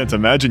horns. I can't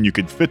imagine you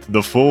could fit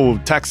the full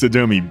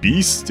taxidermy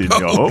beast in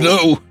your home.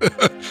 Oh,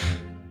 no.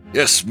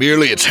 Yes,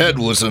 merely its head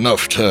was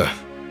enough to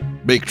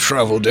make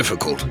travel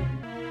difficult.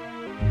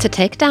 To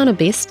take down a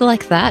beast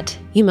like that,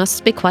 you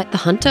must be quite the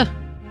hunter.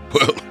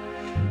 Well,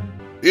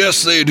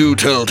 yes, they do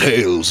tell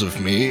tales of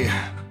me,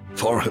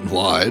 far and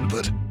wide,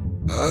 but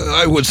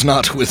I was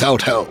not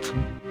without help.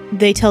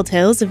 They tell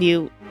tales of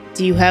you.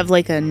 Do you have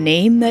like a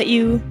name that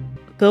you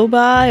go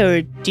by,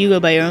 or do you go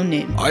by your own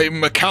name?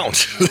 I'm a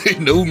count. They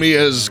know me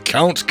as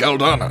Count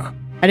Galdana.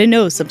 I didn't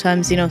know.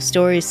 Sometimes,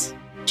 stories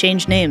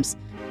change names.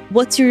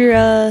 What's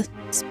your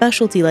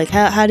specialty? Like,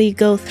 how do you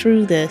go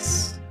through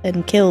this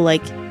and kill?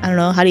 Like, I don't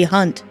know. How do you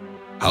hunt?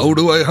 How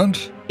do I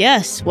hunt?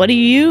 Yes. What do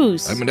you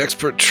use? I'm an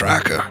expert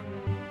tracker.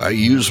 I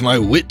use my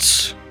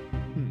wits.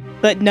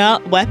 But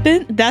not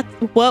weapon? That's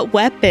what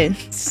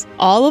weapons?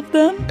 All of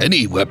them?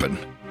 Any weapon.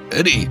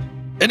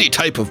 Any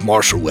type of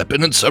martial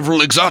weapon and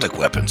several exotic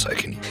weapons I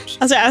can use.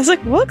 I was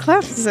like, what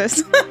class is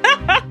this?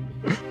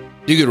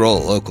 You could roll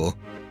a local.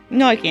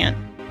 No, I can't.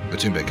 A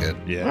too big hit.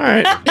 Yeah. All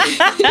right.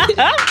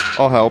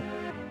 I'll help.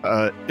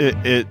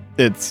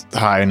 It's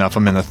high enough.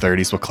 I'm in the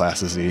 30s. What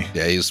class is he?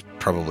 Yeah, he's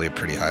probably a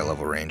pretty high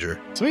level ranger.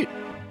 Sweet.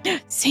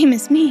 Same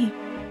as me.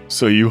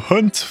 So you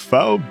hunt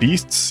foul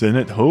beasts, and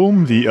at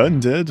home the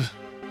undead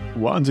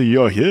wander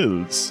your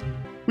hills.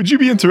 Would you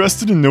be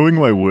interested in knowing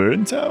why we're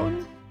in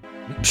town?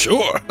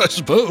 Sure, I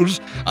suppose.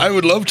 I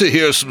would love to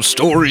hear some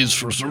stories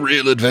from some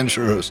real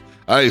adventurers.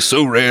 I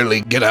so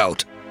rarely get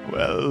out.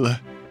 Well,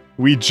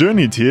 we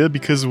journeyed here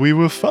because we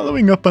were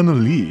following up on a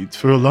lead.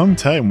 For a long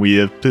time, we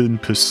have been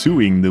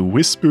pursuing the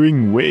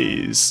Whispering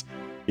Ways,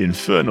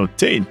 Infernal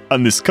Taint,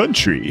 on this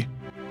country,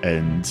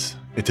 and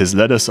it has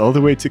led us all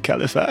the way to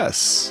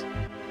Caliphas.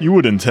 You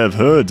wouldn't have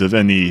heard of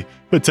any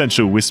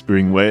potential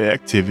Whispering Way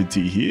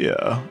activity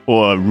here,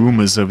 or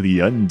rumors of the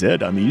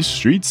undead on these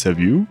streets, have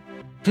you?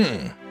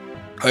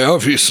 I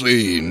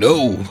obviously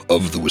know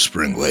of the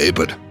Whispering Way,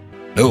 but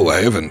no,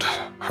 I haven't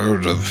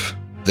heard of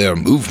their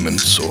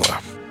movements, or...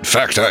 In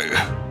fact,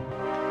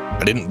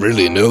 I didn't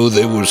really know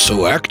they were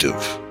so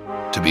active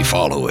to be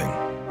following.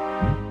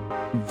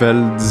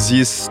 Well,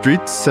 these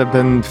streets have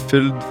been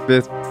filled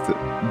with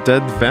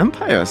dead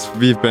vampires,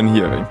 we've been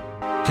hearing.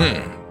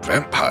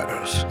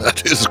 Vampires.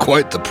 That is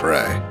quite the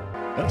prey.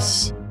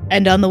 Yes.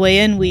 And on the way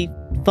in, we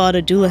fought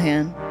a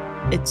Doulahan.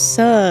 It's,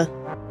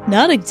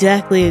 not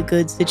exactly a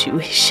good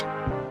situation.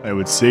 I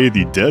would say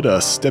the dead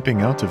are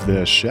stepping out of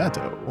their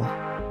shadow.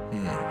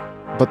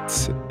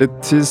 But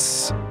it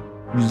is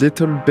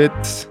little bit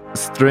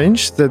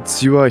strange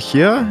that you are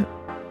here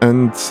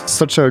and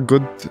such a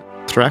good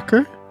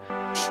tracker.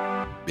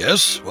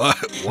 Yes?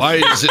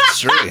 Why is it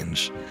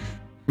strange?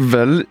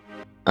 Well,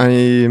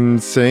 I'm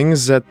saying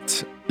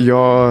that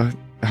your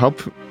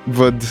help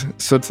would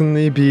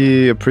certainly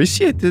be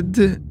appreciated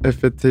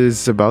if it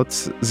is about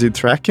the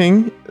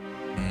tracking.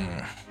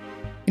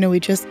 You know,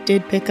 we just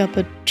did pick up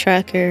a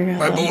tracker.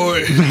 My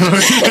boy.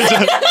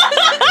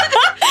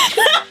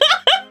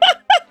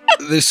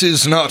 This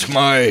is not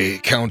my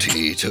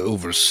county to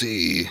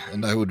oversee,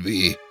 and I would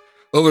be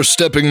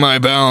overstepping my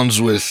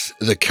bounds with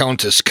the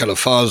Countess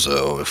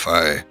Califazo if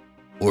I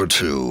were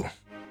to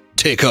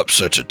take up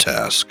such a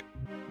task.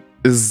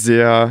 Is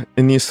there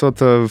any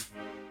sort of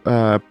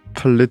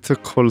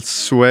political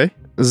sway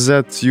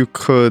that you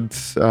could,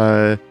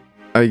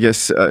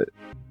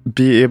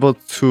 be able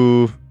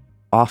to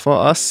offer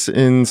us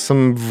in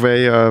some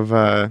way of...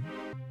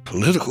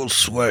 Political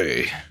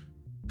sway?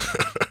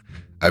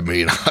 I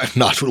mean, I'm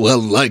not well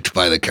liked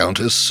by the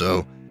Countess,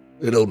 so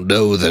I don't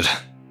know that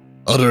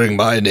uttering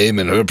my name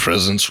in her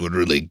presence would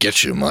really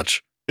get you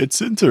much.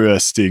 It's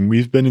interesting.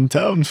 We've been in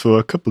town for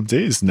a couple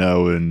days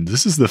now, and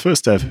this is the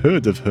first I've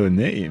heard of her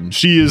name.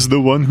 She is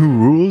the one who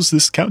rules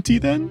this county,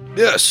 then?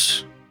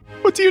 Yes.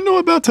 What do you know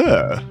about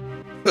her?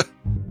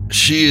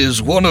 She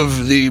is one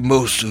of the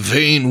most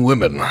vain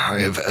women I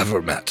have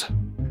ever met.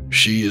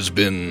 She has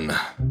been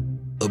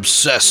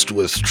obsessed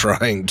with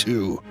trying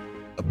to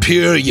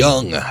appear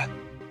young.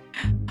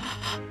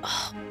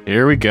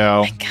 Here we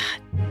go. Oh my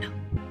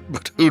God.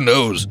 But who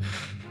knows?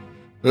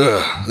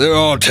 There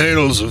are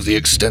tales of the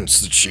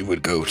extents that she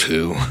would go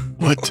to.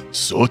 What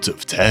sort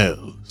of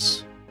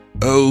tales?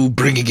 Oh,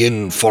 bringing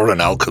in foreign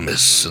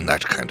alchemists and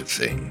that kind of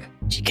thing.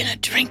 She gonna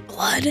drink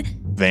blood?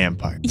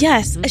 Vampire.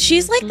 Yes,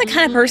 she's like the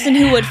kind of person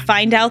who would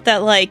find out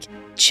that like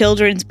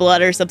children's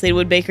blood or something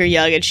would make her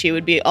young, and she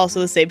would be also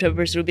the same type of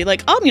person who would be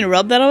like, oh, I'm gonna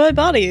rub that on my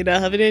body and I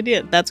have an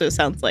idea. That's what it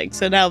sounds like.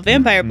 So now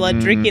vampire blood,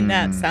 drinking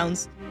that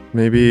sounds...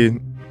 Maybe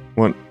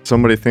what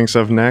somebody thinks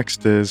of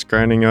next is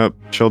grinding up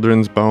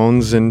children's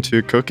bones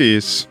into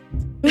cookies.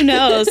 Who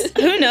knows?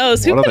 Who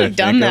knows? Who What do could they have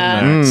done think of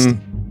that? next?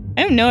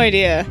 I have no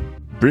idea.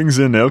 Brings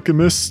in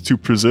alchemists to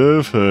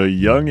preserve her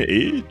young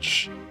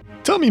age?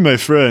 Tell me, my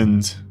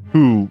friend,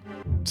 who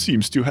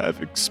seems to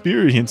have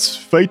experience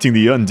fighting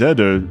the undead,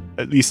 or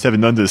at least have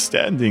an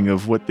understanding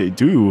of what they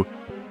do,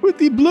 would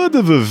the blood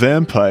of a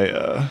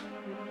vampire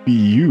be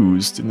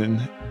used in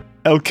an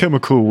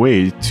alchemical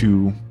way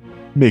to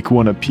make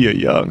one appear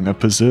young or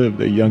preserve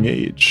their young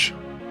age?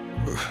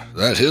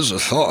 That is a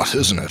thought,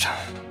 isn't it?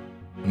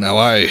 Now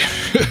I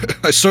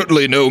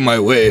certainly know my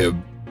way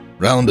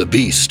around a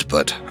beast,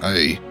 but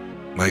I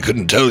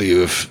couldn't tell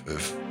you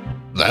if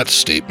that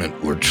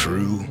statement were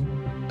true.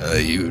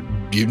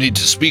 You need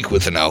to speak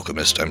with an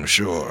alchemist, I'm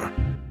sure.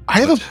 I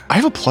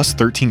have a plus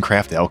 13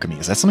 craft alchemy.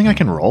 Is that something I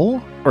can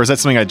roll? Or is that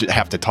something I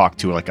have to talk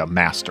to like a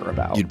master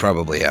about? You'd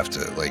probably have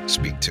to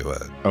speak to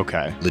a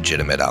Okay.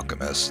 legitimate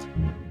alchemist.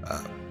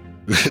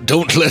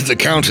 Don't let the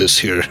Countess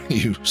hear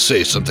you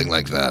say something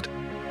like that.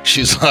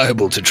 She's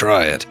liable to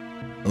try it.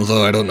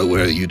 Although I don't know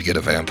where you'd get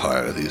a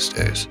vampire these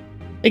days.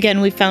 Again,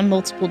 we found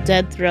multiple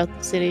dead throughout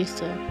the city,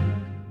 so...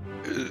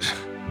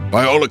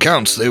 By all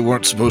accounts, they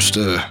weren't supposed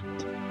to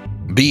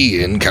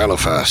be in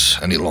Caliphas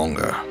any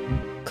longer.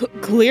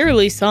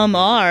 Clearly some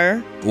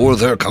are. Or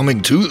they're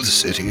coming to the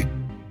city.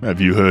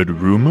 Have you heard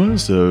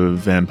rumors of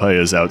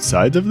vampires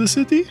outside of the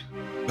city?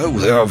 Oh,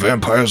 there are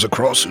vampires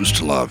across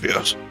Ustalav,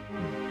 yes.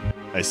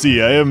 I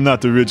see, I am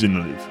not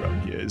originally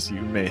from here, as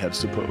you may have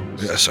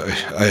supposed. Yes,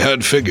 I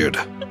had figured.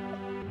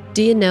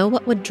 Do you know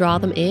what would draw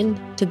them in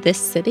to this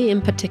city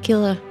in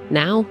particular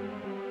now?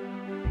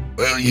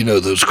 Well, you know,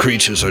 those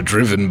creatures are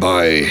driven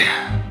by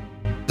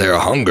their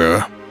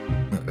hunger.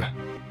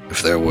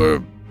 If there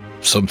were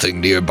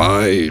something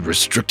nearby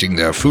restricting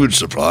their food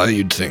supply,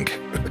 you'd think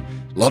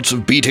lots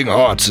of beating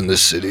hearts in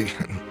this city.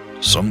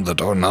 Some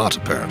that are not,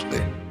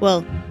 apparently.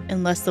 Well,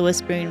 unless the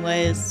Whispering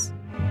Way is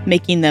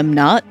making them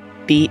not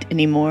beat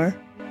anymore,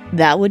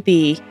 that would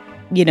be,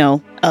 you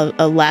know,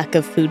 a lack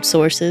of food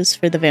sources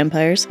for the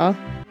vampires, huh?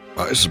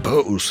 I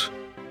suppose.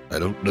 I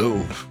don't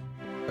know.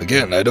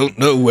 Again, I don't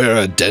know where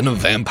a den of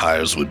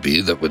vampires would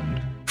be that would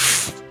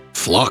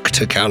flock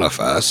to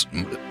Caliphas.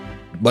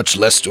 Much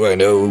less do I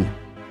know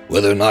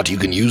whether or not you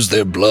can use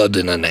their blood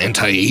in an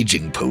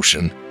anti-aging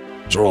potion.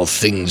 Those are all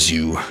things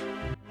you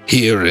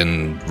hear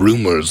in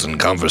rumors and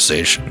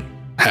conversation.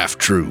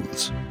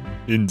 Half-truths.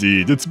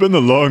 Indeed, it's been a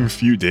long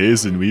few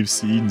days and we've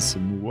seen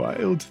some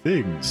wild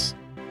things.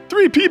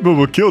 3 people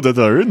were killed at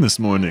our inn this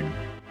morning.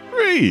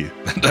 3!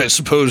 And I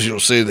suppose you'll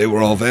say they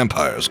were all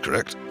vampires,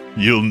 correct?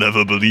 You'll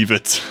never believe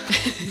it.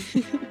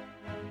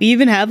 We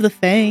even have the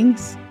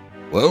fangs.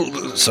 Well,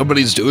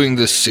 somebody's doing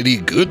this city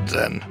good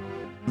then.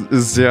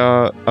 Is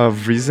there a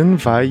reason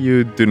why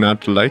you do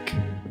not like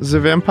the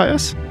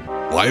vampires?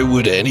 Why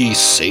would any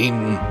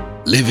sane,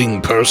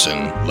 living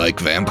person like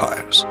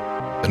vampires?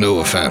 No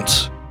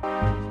offense.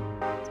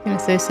 I was gonna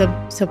say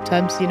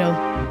sometimes,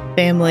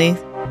 family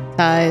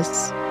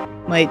ties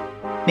might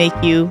make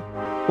you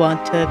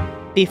want to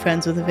be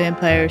friends with a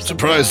vampire.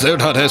 Surprised they're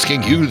not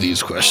asking you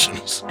these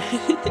questions.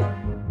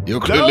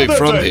 You're clearly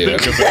from here.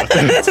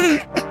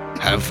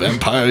 Have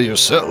vampire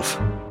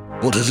yourself.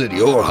 What is it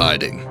you're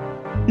hiding?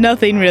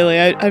 Nothing really.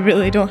 I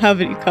really don't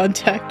have any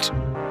contact,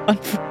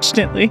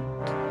 unfortunately.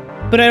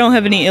 But I don't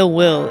have any ill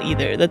will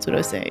either. That's what I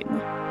was saying.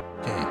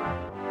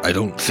 I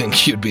don't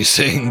think you'd be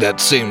saying that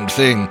same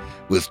thing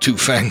with 2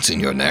 fangs in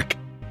your neck.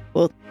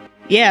 Well,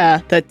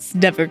 yeah, that's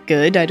never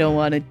good. I don't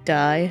want to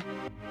die.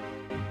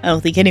 I don't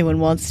think anyone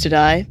wants to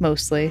die,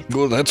 mostly.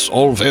 Well, that's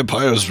all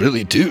vampires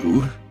really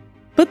do.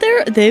 But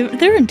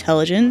they're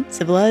intelligent,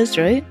 civilized,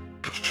 right?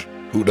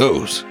 Who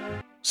knows?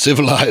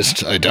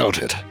 Civilized, I doubt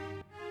it.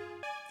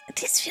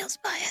 This feels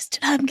biased,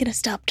 and I'm gonna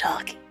stop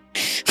talking.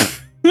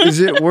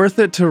 Is it worth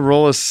it to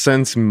roll a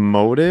sense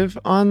motive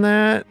on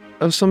that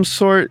of some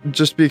sort?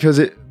 Just because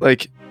it,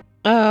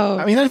 Oh.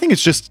 I mean, I think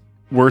it's just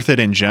worth it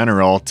in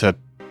general to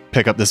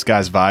pick up this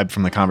guy's vibe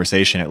from the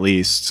conversation, at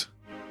least.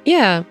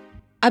 Yeah.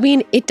 I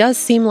mean, it does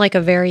seem like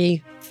a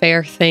very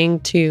fair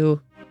thing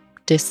to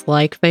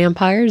dislike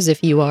vampires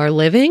if you are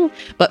living.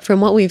 But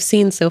from what we've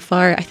seen so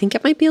far, I think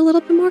it might be a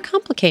little bit more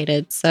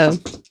complicated. So,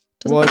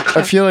 well,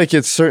 I feel like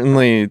it's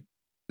certainly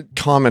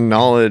common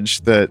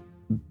knowledge that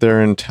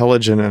they're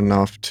intelligent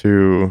enough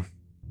to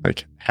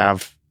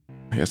have,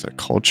 I guess, a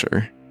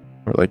culture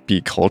or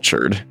be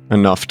cultured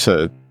enough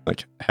to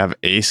have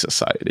a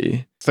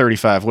society.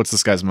 35. What's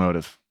this guy's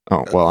motive?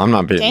 Oh, well, I'm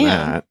not being Damn.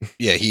 that.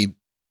 Yeah, he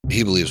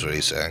believes what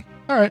he's saying.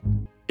 All right.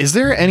 Is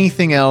there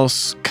anything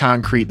else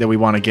concrete that we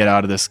want to get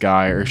out of this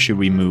guy, or should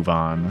we move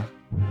on?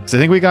 Because I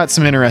think we got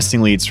some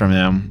interesting leads from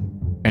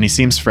him, and he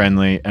seems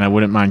friendly, and I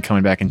wouldn't mind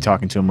coming back and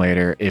talking to him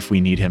later if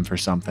we need him for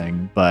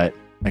something. But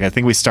I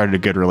think we started a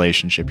good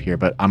relationship here,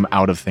 but I'm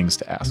out of things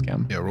to ask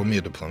him. Yeah, roll me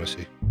a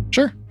diplomacy.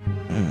 Sure.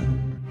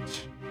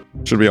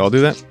 Should we all do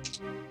that?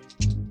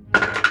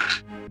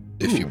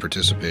 If you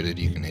participated,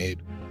 you can aid.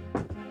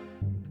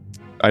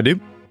 I do.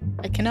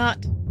 I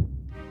cannot.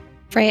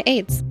 Freya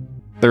aids.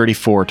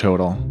 34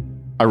 total.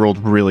 I rolled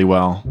really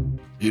well.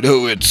 You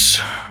know, it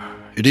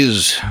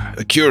is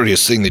a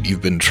curious thing that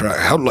you've been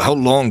how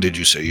long did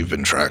you say you've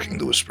been tracking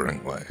the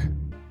Whispering Way?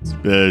 It's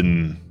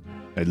been,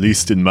 at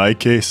least in my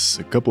case,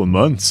 a couple of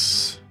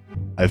months.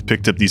 I've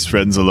picked up these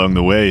friends along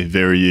the way,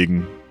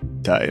 varying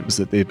times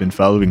that they've been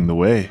following the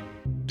way.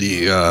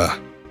 The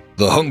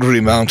Hungry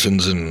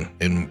Mountains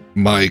in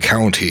my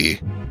county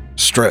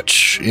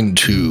stretch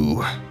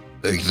into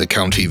the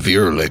county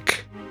Virlik.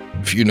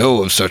 If you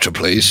know of such a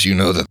place, you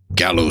know that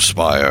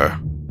Gallowspire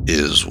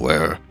is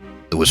where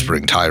the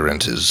Whispering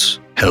Tyrant is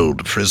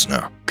held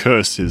prisoner.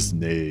 Curse his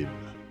name.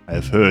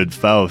 I've heard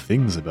foul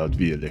things about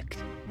Vielicht.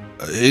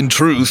 In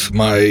truth,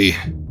 my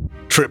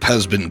trip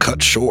has been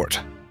cut short,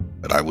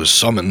 and I was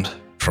summoned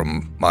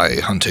from my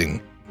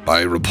hunting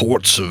by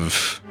reports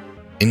of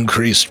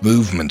increased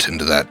movement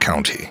into that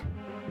county.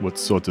 What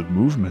sort of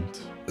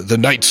movement? The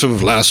Knights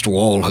of Last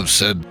Wall have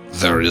said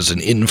there is an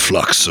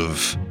influx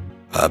of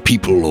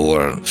people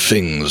or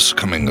things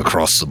coming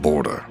across the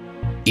border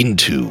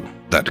into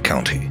that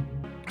county.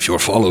 If you're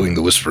following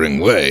the Whispering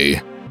Way,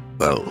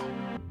 well,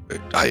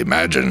 I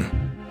imagine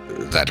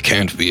that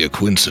can't be a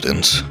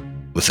coincidence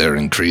with their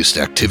increased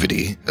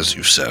activity, as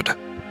you've said.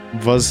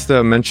 Was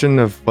there mention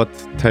of what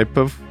type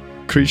of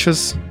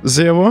creatures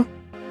there were?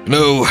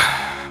 No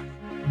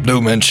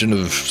mention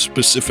of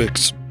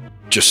specifics,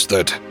 just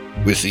that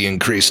with the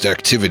increased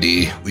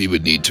activity, we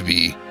would need to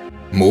be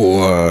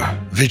more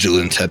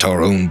vigilant at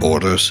our own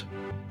borders.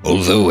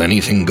 Although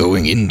anything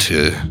going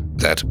into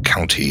that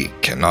county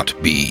cannot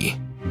be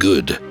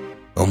good,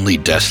 only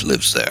death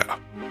lives there.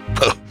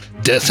 Well,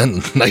 death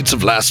and Knights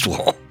of Last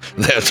Wall,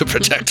 there to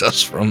protect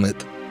us from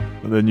it.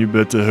 Well, then you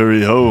better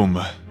hurry home.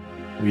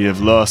 We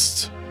have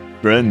lost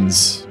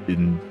friends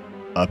in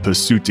our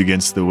pursuit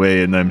against the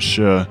way, and I'm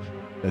sure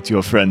that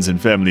your friends and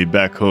family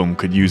back home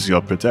could use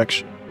your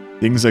protection.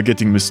 Things are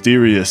getting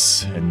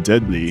mysterious and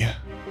deadly.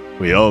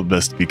 We all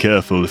best be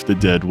careful if the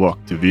dead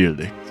walk to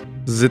Virlicht.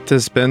 It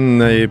has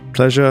been a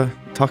pleasure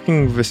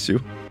talking with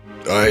you.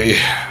 I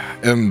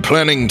am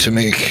planning to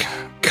make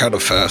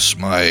Cataphas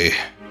my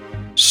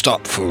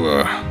stop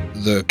for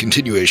the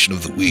continuation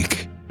of the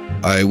week.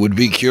 I would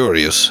be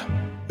curious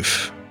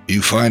if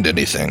you find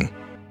anything.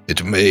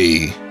 It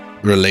may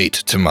relate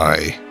to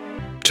my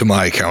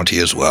county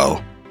as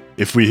well.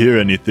 If we hear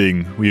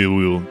anything, we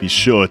will be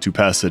sure to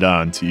pass it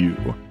on to you.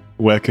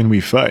 Where can we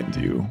find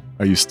you?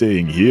 Are you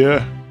staying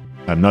here?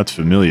 I'm not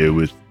familiar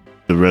with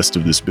the rest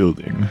of this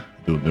building.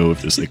 I don't know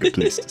if there's like a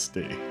place to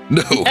stay.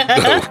 No.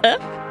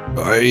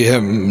 I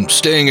am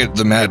staying at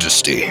the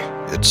Majesty.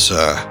 It's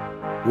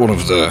one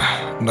of the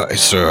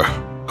nicer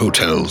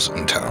hotels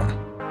in town.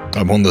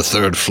 I'm on the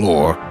 3rd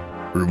floor,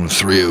 room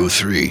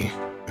 303,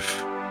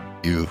 if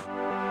you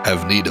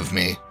have need of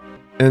me.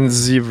 And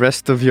the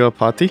rest of your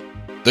party?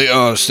 They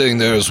are staying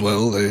there as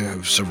well. They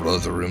have several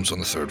other rooms on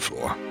the 3rd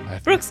floor.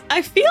 Brooks,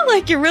 I feel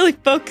like you're really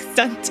focused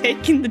on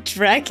taking the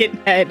dragon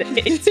head.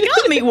 It's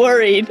got me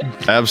worried.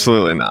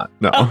 Absolutely not.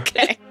 No.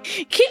 Okay.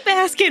 Keep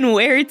asking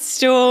where it's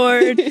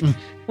stored,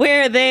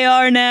 where they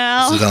are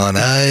now. Is it on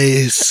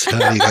ice?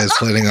 How are you guys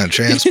planning on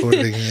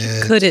transporting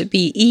it? Could it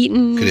be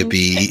eaten? Could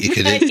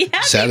it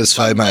Yeah,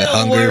 satisfy my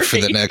I'm hunger for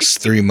the worried. next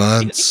 3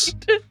 months?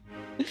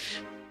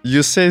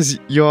 You says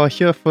you're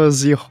here for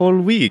the whole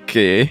week,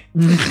 eh?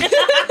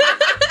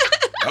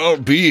 I'll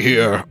be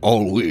here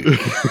all week.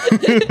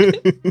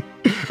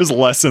 There's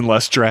less and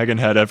less dragon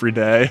head every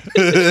day.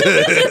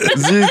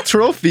 The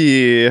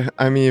trophy,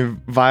 I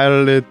mean,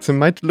 while it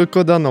might look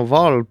good on the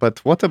wall,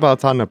 but what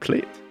about on a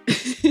plate?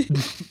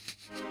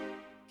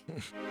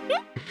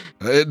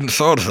 I hadn't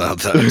thought about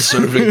that,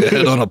 serving the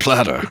head on a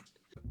platter.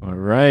 All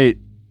right.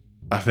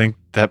 I think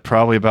that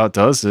probably about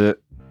does it.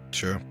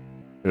 Sure.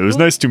 It was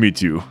nice to meet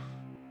you.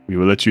 We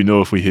will let you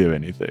know if we hear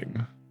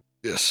anything.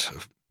 Yes,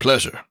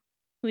 pleasure.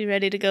 We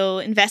ready to go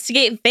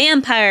investigate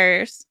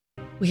vampires?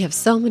 We have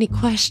so many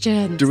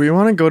questions. Do we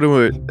want to go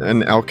to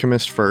an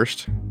alchemist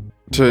first?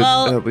 To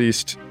Well- at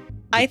least...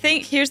 I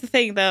think here's the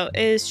thing though,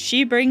 is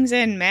she brings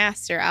in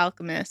master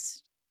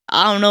alchemists.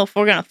 I don't know if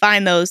we're gonna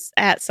find those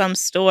at some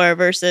store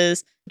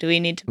versus do we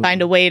need to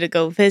find a way to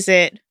go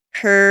visit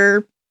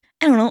her,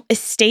 I don't know,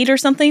 estate or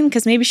something?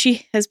 Because maybe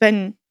she has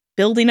been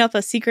building up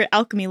a secret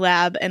alchemy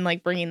lab and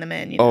like bringing them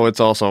in. You know? Oh, it's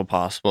also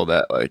possible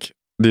that, like,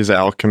 these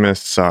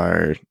alchemists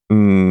are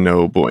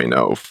no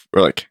bueno,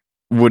 or, like,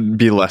 would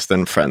be less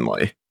than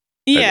friendly, I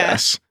yeah.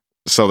 guess.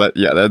 So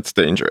that's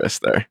dangerous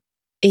there.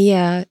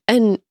 Yeah,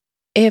 and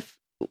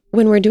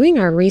when we're doing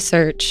our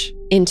research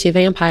into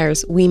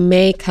vampires, we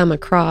may come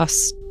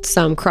across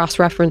some cross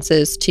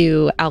references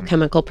to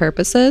alchemical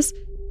purposes,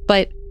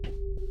 but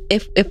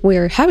if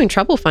we're having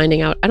trouble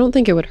finding out, I don't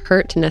think it would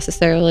hurt to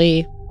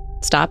necessarily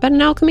stop at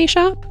an alchemy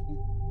shop.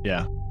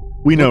 Yeah.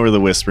 We know where the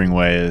Whispering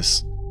Way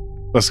is.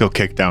 Let's go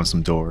kick down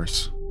some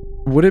doors.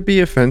 Would it be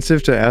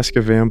offensive to ask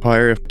a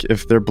vampire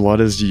if their blood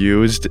is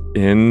used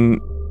in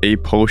a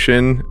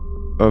potion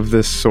of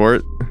this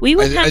sort? We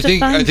would have I to think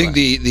find I think one.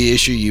 the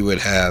issue you would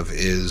have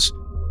is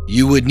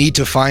you would need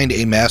to find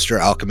a master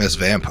alchemist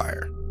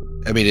vampire.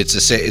 I mean, it's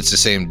the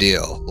same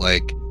deal.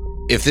 Like,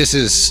 if this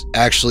is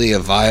actually a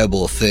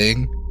viable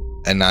thing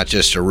and not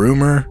just a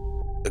rumor,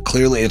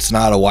 clearly it's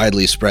not a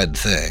widely spread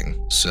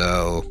thing.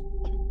 So,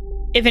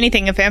 If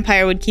anything, a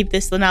vampire would keep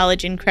this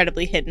knowledge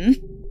incredibly hidden.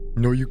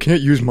 No, you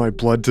can't use my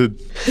blood to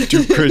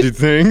do crazy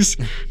things.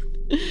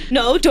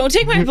 No, don't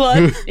take my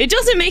blood. It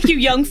doesn't make you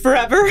young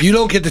forever. you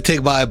don't get to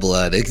take my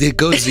blood. It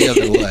goes the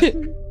other way.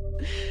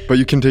 But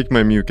you can take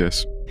my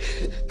mucus.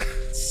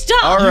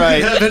 Stop. All right.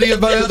 You can have any of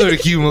my other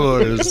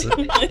humors.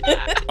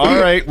 All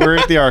right, we're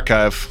at the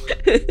archive.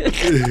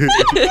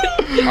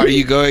 Are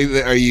you going?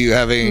 Are you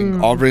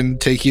having Auburn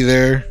take you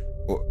there,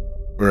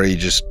 or are you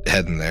just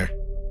heading there?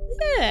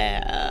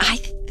 Yeah. I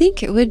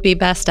think it would be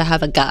best to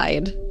have a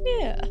guide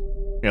Yeah.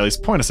 Yeah, at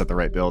least point us at the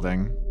right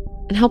building.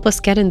 and help us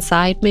get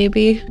inside,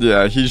 maybe.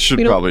 Yeah, he should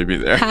We don't probably be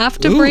there. Have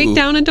to break Ooh,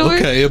 down a door?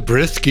 Okay, a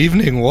brisk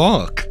evening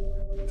walk.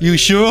 You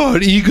sure are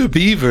eager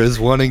beavers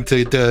wanting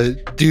to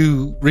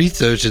do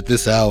research at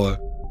this hour.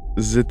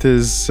 It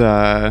is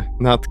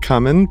not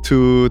common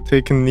to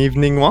take an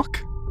evening walk.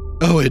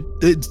 Oh,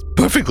 it's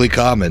perfectly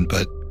common,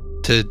 but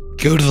to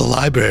go to the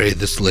library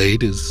this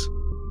late is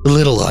a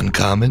little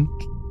uncommon.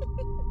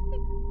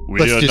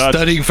 Unless you're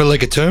studying for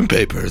like a term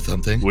paper or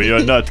something. We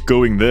are not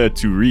going there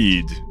to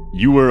read.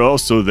 You were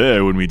also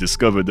there when we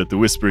discovered that the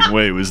Whispering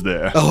Way was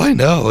there. Oh, I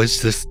know. It's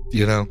just,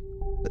 I'm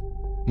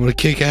gonna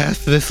kick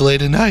ass this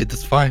late at night.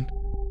 That's fine.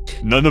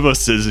 None of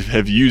us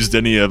have used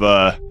any of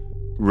our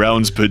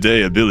rounds per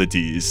day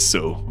abilities,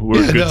 so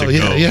we're good to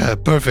go. Yeah,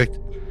 perfect.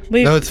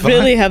 We No, it's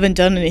really fine. haven't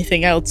done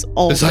anything else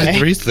all Besides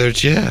day.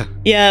 research, yeah.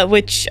 Yeah,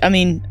 which, I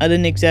mean, I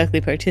didn't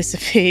exactly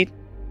participate.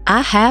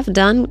 I have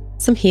done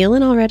some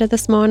healing already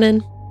this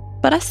morning,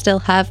 but I still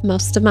have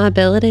most of my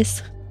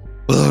abilities.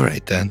 Well, all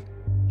right then.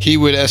 He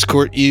would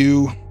escort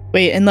you.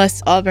 Wait,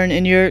 unless Auburn,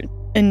 in your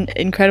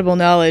incredible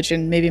knowledge,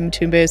 and maybe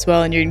Matumbe as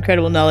well, in your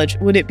incredible knowledge,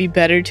 would it be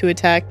better to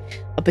attack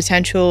a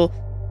potential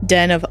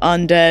den of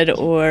undead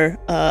or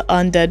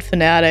undead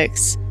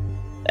fanatics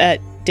at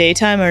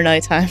daytime or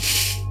nighttime?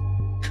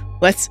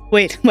 Let's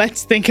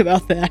think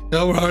about that.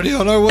 No, we're already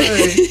on our way.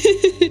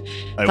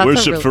 I That's a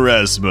worship real-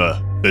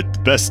 Pharasma. The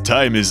best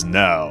time is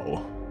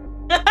now.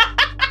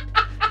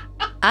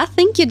 I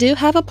think you do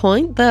have a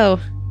point, though.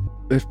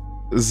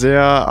 There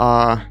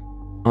are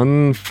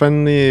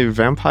unfriendly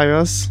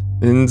vampires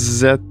in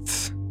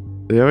that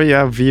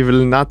yeah, we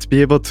will not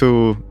be able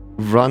to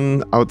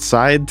run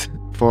outside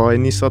for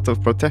any sort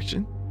of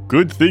protection.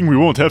 Good thing we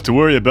won't have to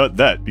worry about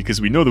that, because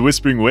we know the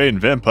Whispering Way and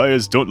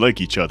vampires don't like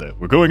each other.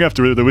 We're going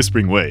after the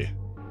Whispering Way.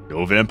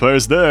 No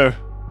vampires there.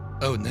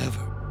 Oh,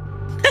 never.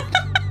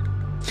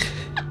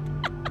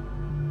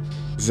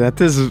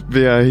 That is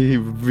very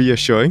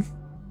reassuring.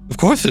 Of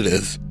course it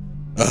is.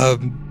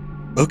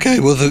 Okay,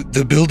 well,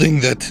 the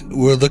building that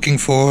we're looking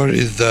for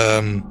is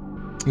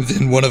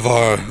in one of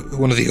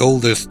the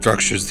older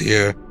structures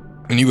here.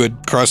 And you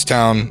would cross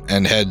town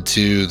and head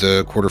to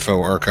the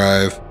Quarterfell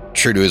Archive.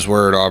 True to his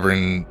word,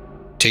 Auburn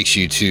takes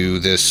you to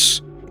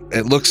this.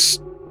 It looks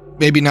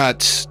maybe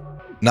not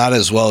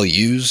as well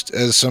used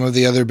as some of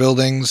the other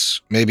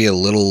buildings, maybe a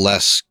little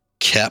less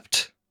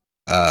kept,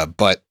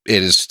 but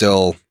it is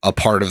still a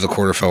part of the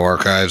Quarterfell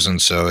Archives,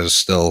 and so is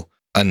still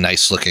a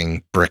nice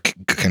looking brick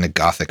kind of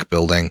Gothic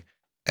building.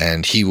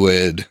 And he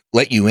would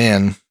let you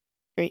in.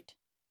 Great.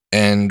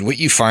 And what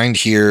you find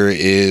here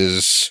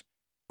is,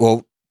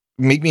 well,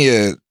 make me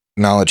a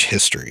knowledge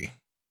history.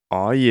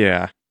 Oh,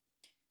 yeah.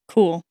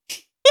 Cool.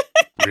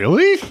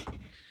 Really?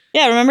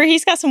 Yeah, remember,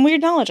 he's got some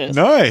weird knowledges.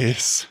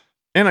 Nice.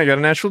 And I got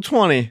a natural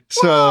 20.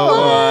 So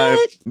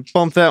I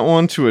bumped that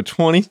one to a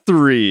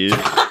 23.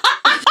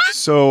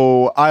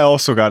 So I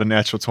also got a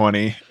natural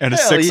 20 and a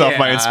Hell 6 off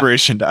my yeah.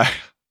 inspiration die.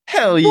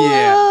 Hell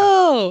yeah.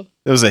 Whoa!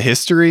 It was a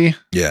history.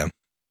 Yeah.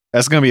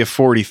 That's going to be a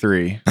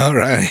 43. All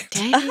right.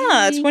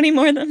 Aha, 20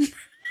 more than...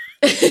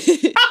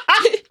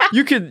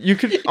 You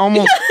could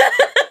almost.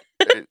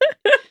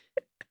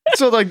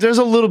 So, like, there's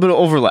a little bit of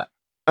overlap,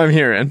 I'm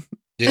hearing.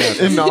 Yeah.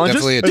 In knowledge?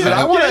 Definitely a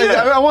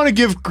I 10. want to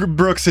give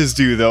Brooks his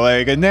due though.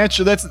 Like a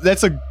natural,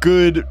 that's a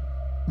good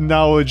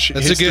knowledge.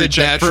 That's a history good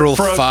check natural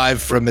for a-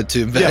 5 from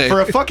Matumbe. Yeah,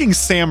 for a fucking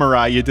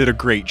samurai, you did a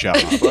great job.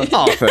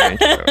 Oh, thank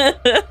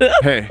you.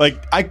 Hey,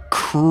 Like I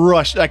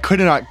crushed. I could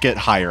not get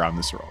higher on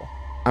this roll.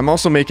 I'm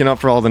also making up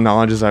for all the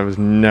knowledges I was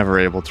never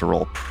able to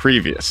roll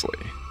previously.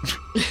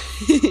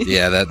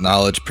 Yeah, that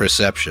knowledge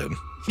perception.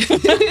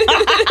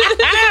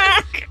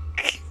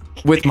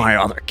 With my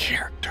other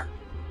character.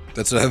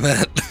 That's what I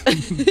meant.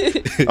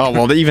 Oh,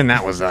 well, even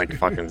that was like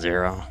fucking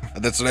 0.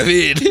 That's what I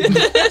mean. That's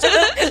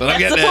what I'm That's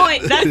getting the at.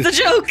 point. That's the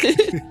joke.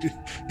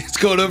 It's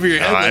going over your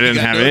head. Oh, I like you didn't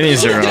got have no any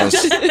knowledge.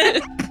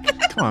 zeros.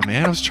 Come on,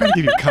 man. I was trying to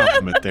give you a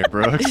compliment there,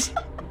 Brooks.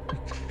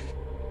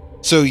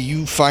 So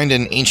you find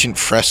an ancient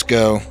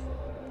fresco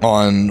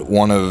on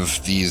one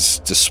of these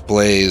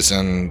displays,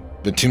 and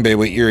Matumbe,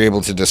 what you're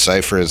able to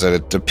decipher is that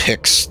it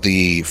depicts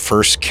the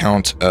first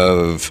count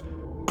of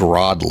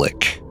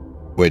Grodlik,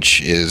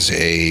 which is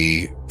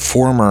a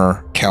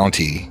former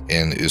county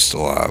in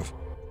Ustalav.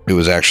 It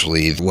was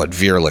actually what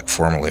Virlik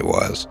formerly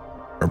was,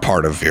 or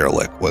part of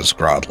Virlik was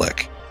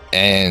Grodlik.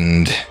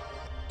 And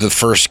the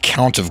first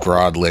count of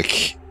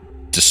Grodlik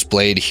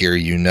displayed here,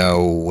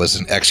 was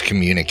an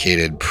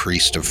excommunicated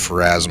priest of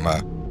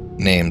Pharasma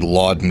named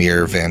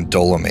Laudmir van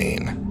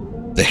Dolomane.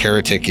 The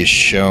heretic is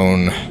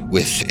shown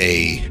with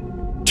a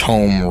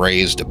tome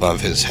raised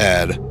above his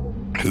head,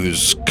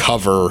 whose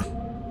cover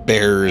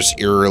bears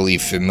eerily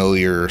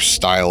familiar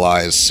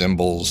stylized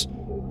symbols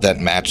that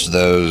match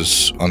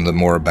those on the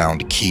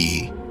Morbound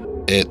key.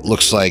 It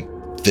looks like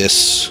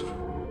this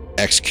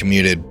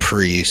excommunicated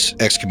priest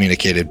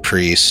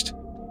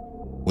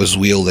was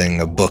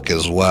wielding a book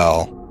as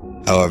well.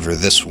 However,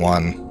 this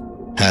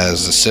one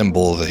has a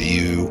symbol that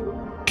you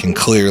can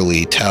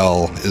clearly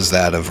tell is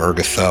that of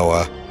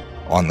Urgathoa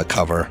on the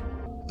cover.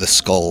 The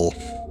skull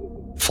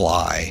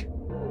fly.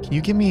 Can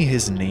you give me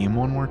his name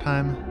one more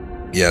time?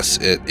 Yes,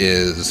 it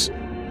is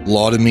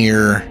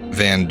Laudmir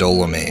van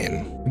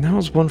Dolomane. And that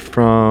was one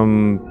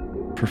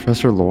from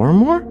Professor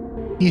Lorimore?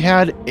 He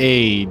had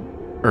a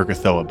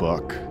Urgathoa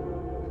book.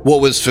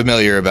 What was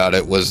familiar about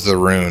it was the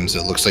runes.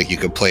 It looks like you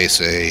could place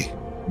the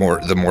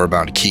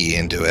Morbound key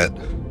into it.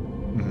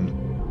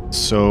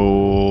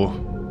 So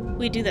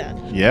We do that.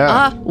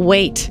 yeah.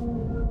 Wait.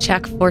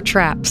 Check for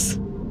traps.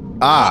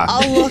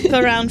 I'll look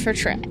around for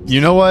traps.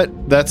 You know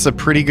what? That's a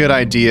pretty good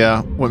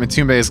idea. What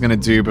Matumbe is going to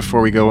do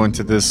before we go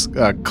into this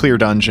clear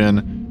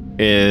dungeon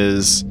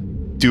is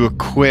do a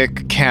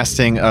quick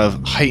casting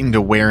of heightened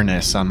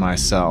awareness on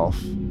myself.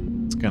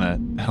 It's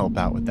going to help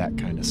out with that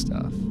kind of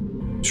stuff.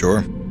 Sure.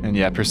 And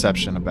yeah,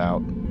 perception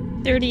about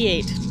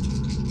 38.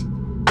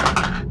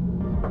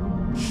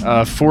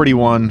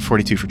 41,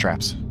 42 for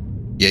traps.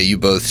 Yeah, you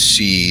both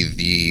see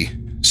the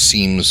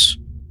seams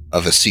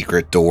of a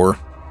secret door.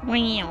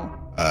 Wow.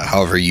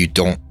 However, you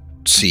don't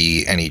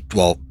see any.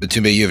 Well,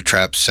 Matumbe, you have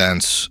trap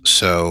sense,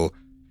 so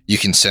you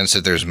can sense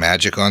that there's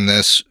magic on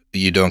this.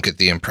 You don't get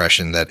the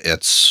impression that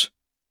it's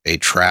a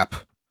trap.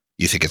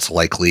 You think it's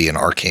likely an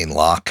arcane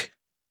lock.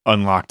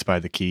 Unlocked by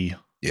the key.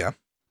 Yeah.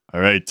 All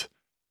right.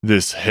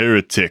 This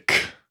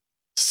heretic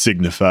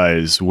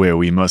signifies where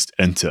we must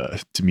enter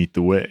to meet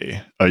the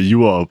way. Are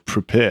you all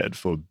prepared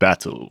for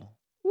battle?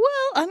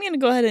 Well, I'm gonna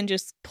go ahead and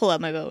just pull out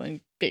my bow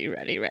and get you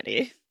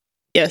ready.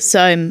 Yes,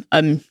 I'm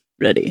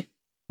ready.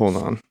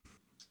 Hold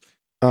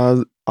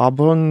on.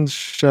 Abon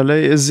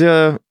Chalet, is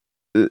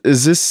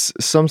this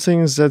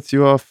something that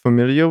you are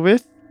familiar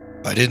with?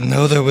 I didn't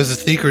know there was a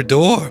secret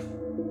door,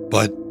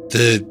 but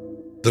the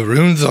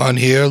runes on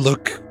here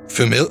look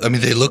familiar. I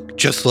mean, they look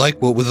just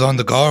like what was on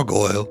the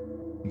gargoyle.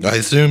 I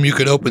assume you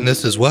could open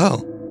this as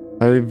well.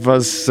 I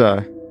was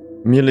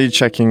merely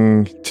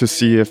checking to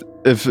see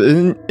if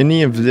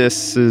any of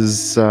this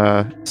is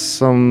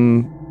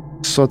some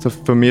sort of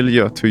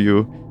familiar to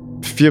you.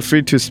 Feel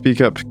free to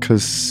speak up,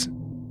 because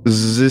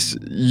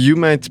you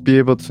might be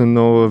able to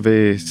know of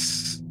a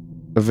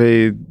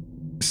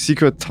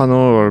secret tunnel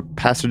or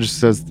passage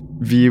that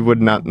we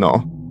would not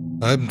know.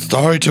 I'm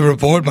sorry to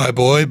report, my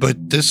boy, but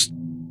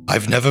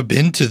I've never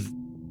been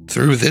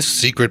through this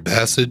secret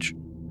passage.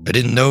 I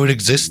didn't know it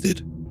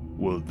existed.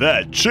 Well,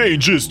 that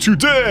changes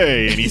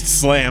today! And he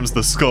slams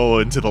the skull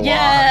into the lock.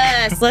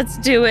 Yes, let's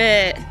do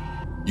it.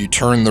 You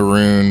turn the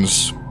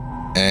runes,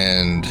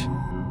 and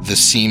the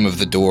seam of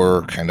the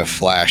door kind of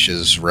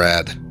flashes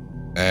red,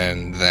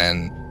 and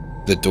then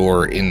the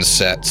door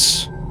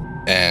insets,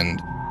 and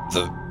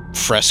the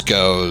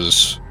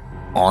frescoes,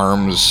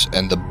 arms,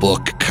 and the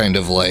book kind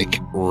of like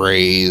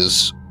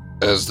raise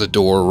as the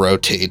door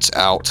rotates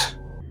out.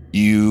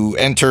 You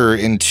enter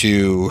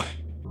into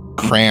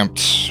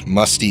cramped,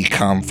 musty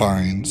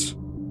confines.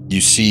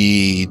 You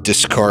see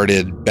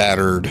discarded,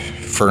 battered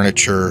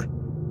furniture,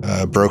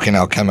 broken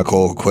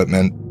alchemical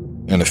equipment,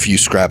 and a few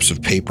scraps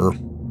of paper.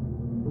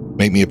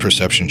 Make me a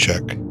perception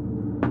check.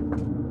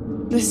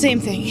 The same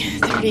thing.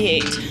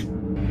 38.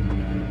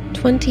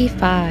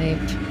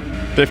 25.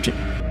 15.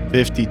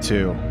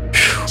 52.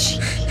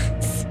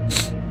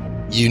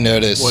 You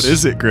notice... What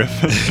is it,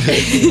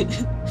 Griffin?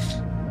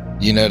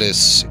 You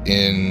notice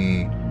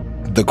in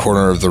the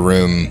corner of the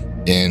room,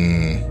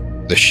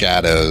 in the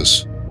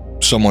shadows,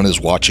 someone is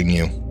watching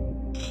you.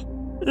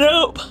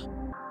 Nope.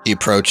 He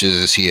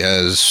approaches. He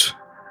has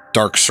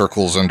dark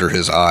circles under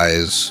his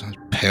eyes,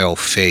 pale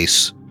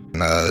face,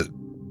 and a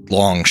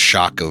long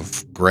shock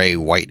of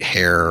gray-white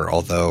hair,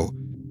 although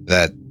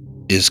that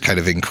is kind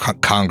of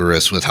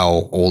incongruous with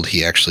how old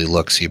he actually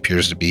looks. He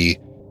appears to be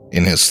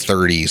in his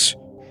 30s.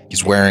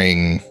 He's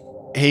wearing...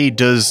 Hey,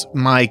 does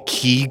my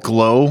key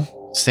glow,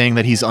 saying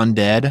that he's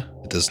undead?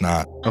 It does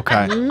not.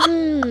 Okay.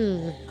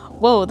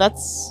 Whoa,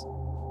 that's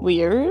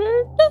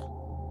weird.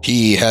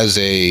 He has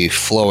a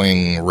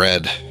flowing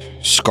red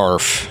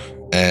scarf,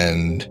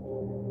 and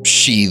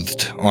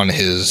sheathed on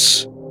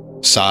his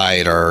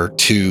side are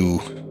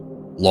two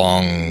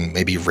long,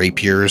 maybe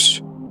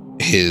rapiers.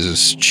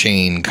 His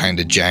chain kind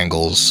of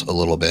jangles a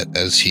little bit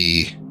as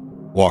he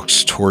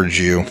walks towards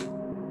you.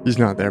 He's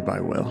not there by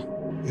will.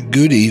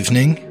 Good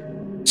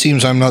evening.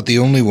 Seems I'm not the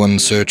only one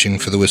searching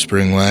for the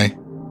Whispering Way,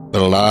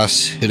 but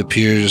alas, it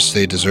appears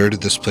they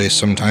deserted this place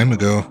some time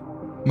ago.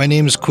 My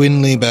name is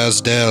Quinley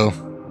Basdell.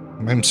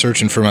 I'm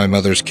searching for my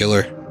mother's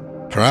killer.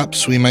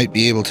 Perhaps we might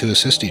be able to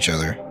assist each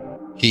other.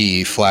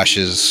 He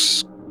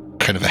flashes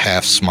kind of a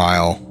half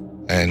smile,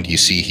 and you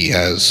see he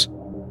has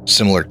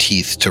similar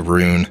teeth to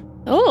Rune.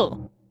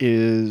 Oh.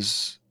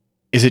 Is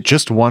it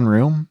just one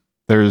room?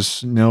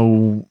 There's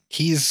no...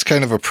 He's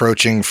kind of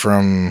approaching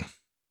from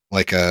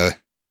like a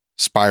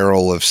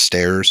spiral of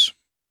stairs.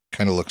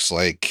 Kind of looks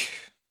like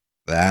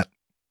that.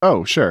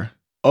 Oh, sure.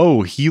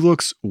 Oh, he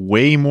looks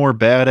way more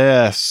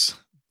badass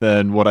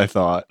than what I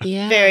thought.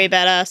 Yeah. Very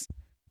badass.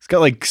 He's got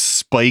like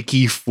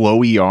spiky,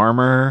 flowy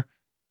armor.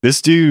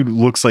 This dude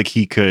looks like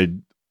he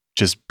could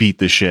just beat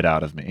the shit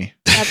out of me.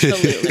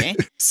 Absolutely.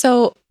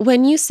 So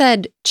when you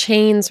said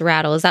chains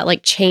rattle, is that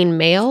like chain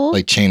mail?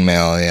 Like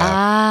chainmail, yeah.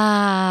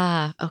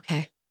 Ah,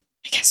 okay.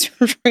 I guess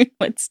Rune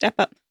would step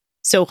up.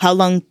 So how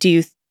long do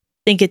you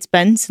think it's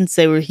been since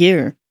they were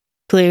here?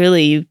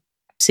 Clearly you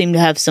seem to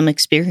have some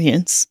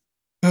experience.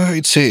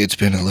 I'd say it's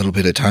been a little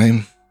bit of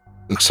time.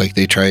 Looks like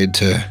they tried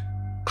to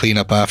clean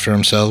up after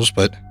themselves,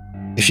 but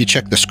if you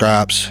check the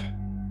scraps,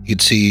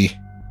 you'd see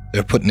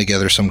they're putting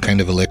together some kind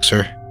of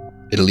elixir.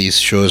 It at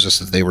least shows us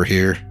that they were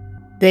here.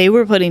 They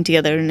were putting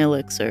together an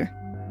elixir.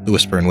 The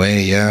Whispering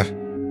Way, yeah.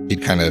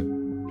 He'd kind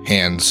of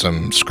hand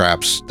some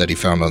scraps that he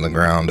found on the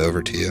ground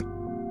over to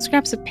you.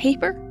 Scraps of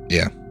paper?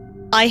 Yeah.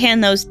 I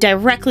hand those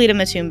directly to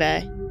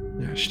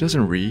Matumbe. Yeah, she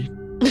doesn't read.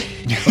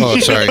 Oh,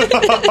 sorry.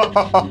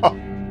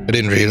 I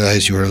didn't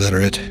realize you were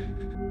illiterate.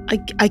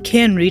 I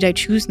can read, I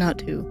choose not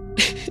to.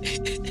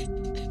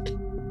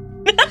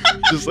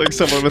 Just like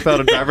someone without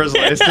a driver's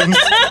license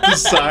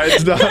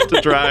decides not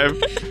to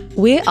drive.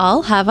 We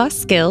all have our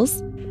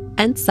skills,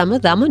 and some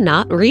of them are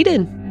not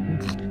reading.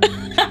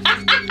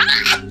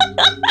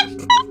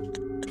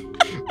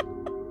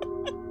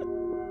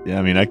 Yeah,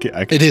 I mean, I can.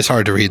 It is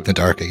hard to read in the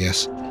dark, I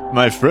guess.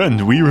 My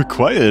friend, we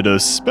required a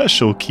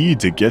special key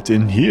to get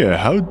in here.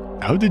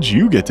 How did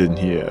you get in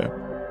here?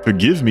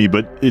 Forgive me,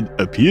 but it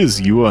appears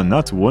you are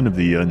not one of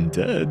the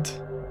undead.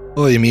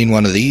 Oh, you mean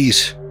one of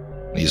these?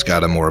 He's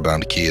got a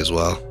Moribund key as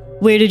well.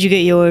 Where did you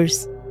get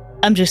yours?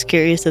 I'm just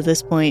curious at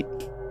this point.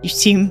 You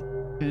seem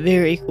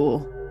very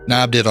cool.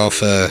 Nabbed it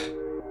off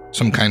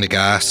some kind of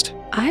ghast.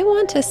 I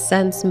want to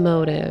sense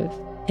motive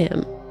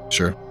him.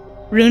 Sure.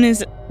 Rune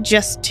is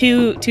just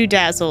too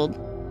dazzled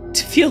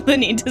to feel the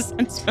need to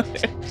sense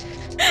motive.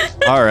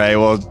 All right,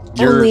 well,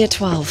 Only a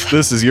 12.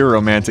 this is your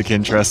romantic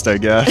interest, I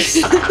guess.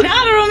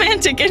 Not a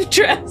romantic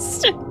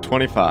interest.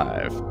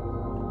 25.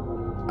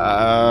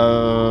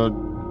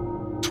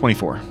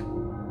 24.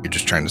 You're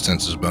just trying to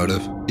sense his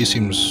motive. He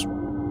seems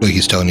like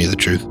he's telling you the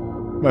truth.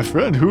 My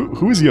friend,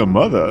 who is your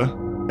mother?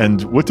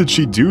 And what did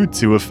she do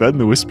to offend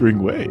the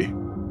Whispering Way?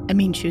 I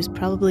mean, she was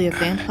probably a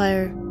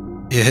vampire.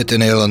 You hit the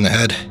nail on the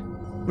head.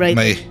 Right.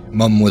 My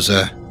mum was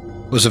a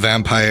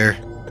vampire.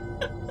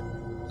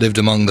 Lived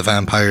among the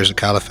vampires at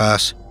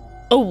Caliphas.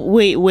 Oh,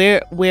 wait,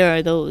 where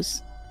are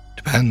those?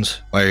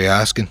 Depends. Why are you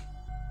asking?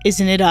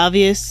 Isn't it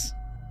obvious?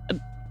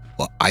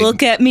 Well,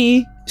 Look at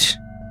me.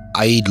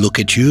 I'd look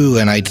at you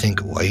and I'd think,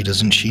 why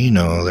doesn't she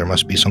know? There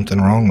must be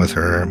something wrong with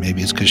her.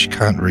 Maybe it's because she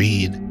can't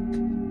read.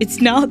 It's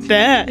not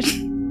that.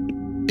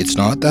 It's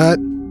not that?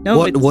 No.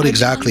 What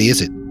exactly is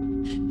it?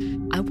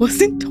 I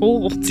wasn't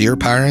told. Do your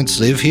parents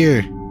live here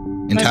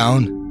in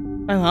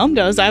town? My mom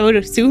does. I would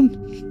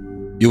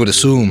assume. You would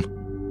assume.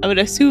 I would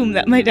assume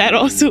that my dad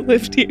also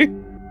lived here.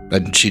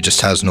 And she just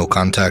has no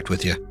contact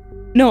with you.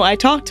 No, I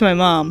talked to my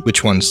mom.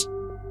 Which ones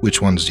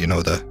do you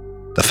know, the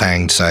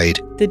fanged side?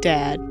 The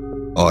dad.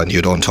 Oh, and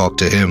you don't talk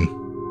to him?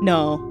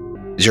 No.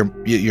 Is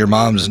your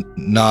mom's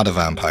not a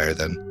vampire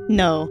then?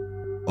 No.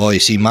 Oh, you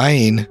see,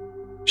 mine,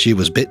 she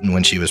was bitten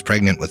when she was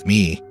pregnant with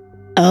me.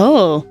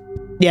 Oh.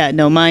 Yeah,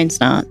 no, mine's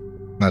not.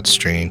 That's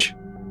strange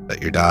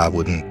that your dad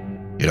wouldn't,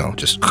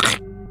 just...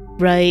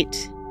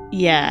 Right.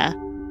 Yeah.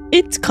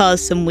 It's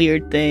caused some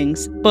weird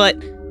things. But,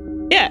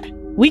 yeah,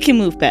 we can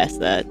move past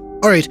that.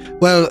 All right.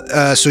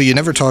 Well, so you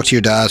never talk to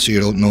your dad, so you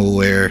don't know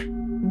where...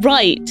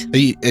 Right.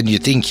 And you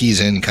think he's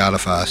in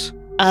Caliphas.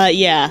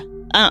 Yeah.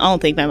 I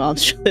don't think my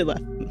mom's really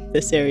left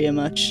this area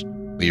much.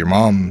 Well, your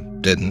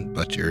mom didn't,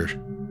 but you're...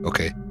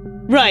 Okay.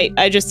 Right.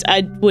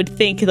 I would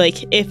think,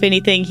 like, if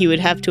anything, he would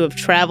have to have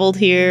traveled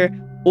here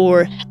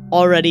or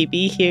already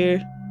be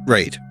here.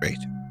 Right.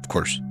 Of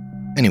course.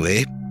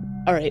 Anyway.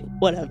 All right.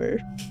 Whatever.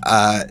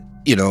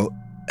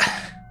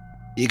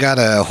 You got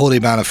a holy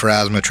man of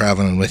Pharasma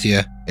traveling with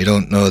you. I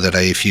don't know that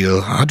I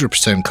feel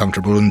 100%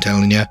 comfortable in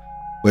telling you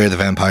where the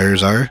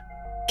vampires are.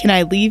 Can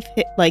I leave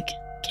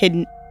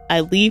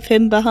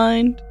him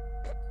behind?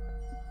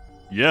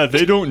 Yeah,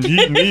 they don't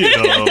need me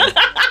though.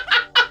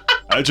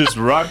 I just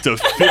rocked a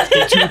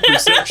 52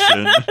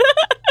 perception.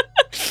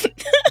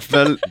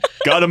 Well,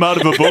 Got him out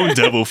of a bone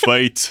devil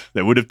fight.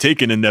 That would have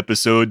taken an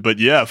episode, but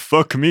yeah,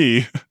 fuck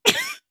me.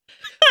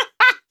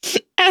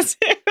 As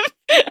if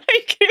are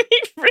you kidding me?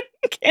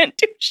 Frick can't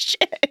do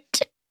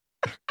shit.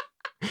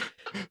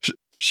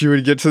 she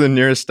would get to the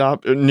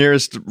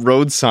nearest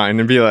road sign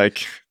and be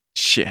like,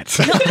 shit.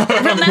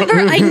 Remember,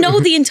 I know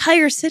the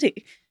entire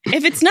city.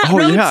 If it's not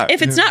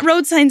not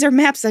road signs or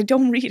maps, I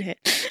don't read it.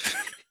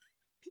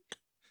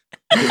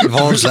 It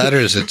involves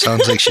letters. It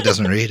sounds like she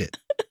doesn't read it.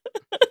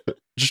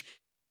 Just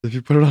if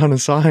you put it on a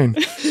sign.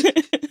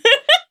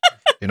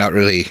 You're not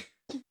really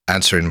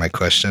answering my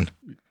question.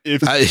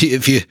 If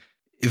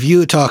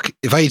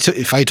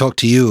If I talk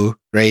to you,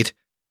 right,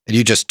 and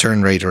you just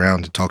turn right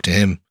around and talk to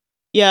him.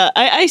 Yeah,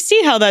 I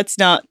see how that's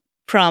not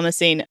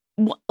promising.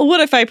 What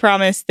if I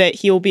promise that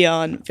he'll be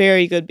on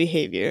very good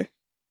behavior?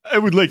 I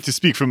would like to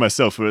speak for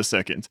myself for a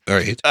second. All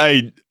right.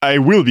 I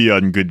will be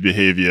on good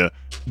behavior,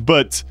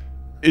 but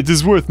it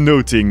is worth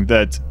noting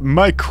that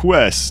my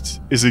quest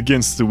is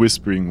against the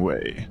Whispering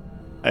Way.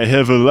 I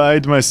have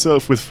allied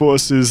myself with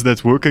forces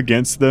that work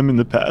against them in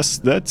the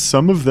past, that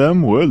some of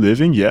them were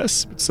living,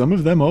 yes, but some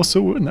of them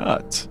also were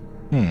not.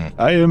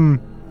 I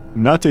am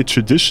not a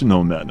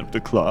traditional man of the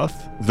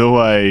cloth, though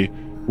I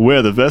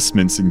wear the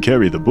vestments and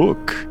carry the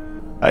book.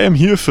 I am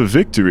here for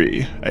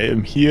victory. I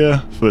am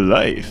here for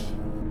life.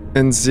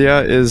 And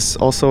there is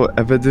also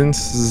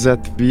evidence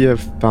that we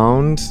have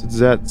found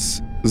that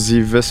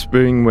the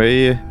Whispering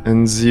Way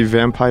and the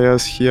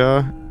vampires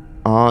here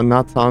are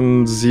not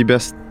on the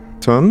best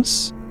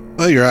terms.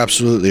 Well, you're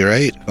absolutely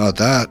right about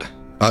that.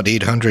 About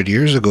 800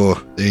 years ago,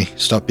 they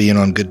stopped being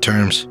on good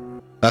terms.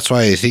 That's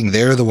why I think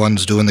they're the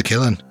ones doing the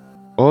killing.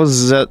 Oh,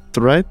 is that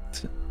right?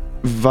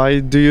 Why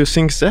do you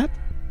think that?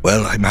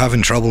 Well, I'm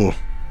having trouble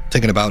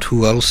thinking about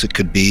who else it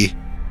could be.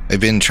 I've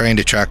been trying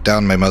to track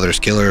down my mother's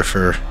killer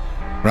for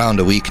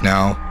around a week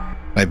now.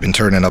 I've been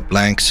turning up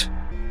blanks.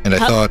 And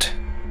I thought,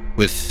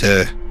 with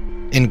the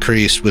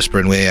increased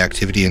Whispering Way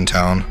activity in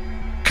town,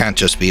 can't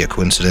just be a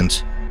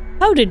coincidence.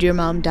 How did your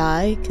mom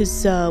die?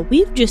 Because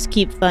we just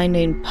keep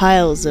finding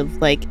piles of,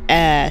 like,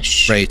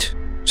 ash. Right.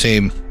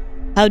 Same.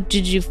 How do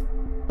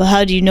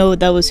you know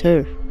that was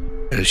her?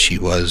 She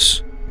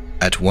was,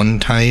 at one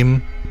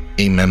time,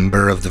 a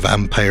member of the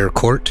vampire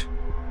court,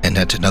 and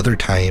at another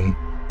time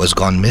was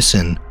gone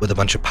missing with a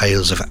bunch of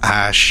piles of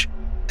ash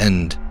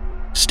and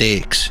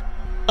stakes.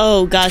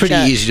 Oh, gotcha. It's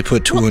pretty easy to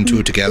put two and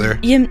two together.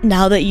 Yeah,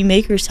 now that you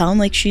make her sound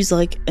like she's,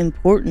 like,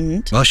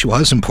 important. Well, she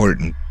was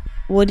important.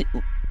 What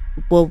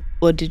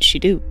did she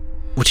do?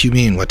 What do you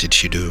mean, what did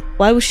she do?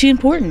 Why was she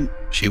important?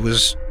 She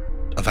was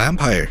a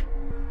vampire.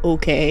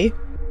 Okay.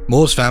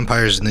 Most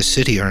vampires in this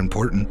city are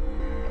important.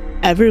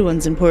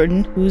 Everyone's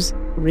important. Who's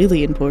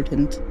really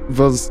important?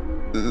 Was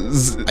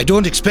I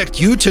don't expect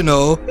you to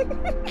know.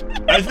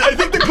 I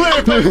think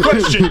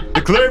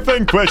the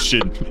clarifying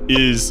question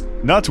is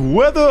not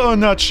whether or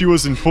not she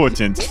was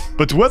important,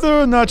 but whether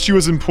or not she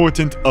was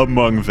important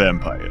among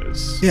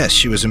vampires. Yes,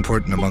 she was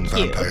important among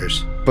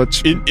vampires.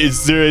 But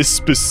Is there a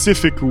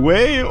specific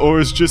way, or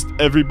is just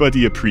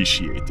everybody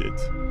appreciated?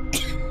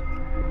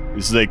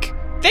 It's like,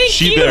 Thank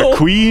she you. their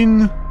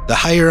queen? The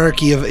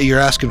hierarchy of you're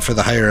asking for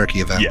the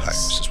hierarchy of vampires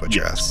Yes. is what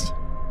you're Yes. asking.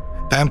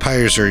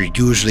 Vampires are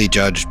usually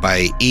judged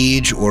by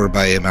age or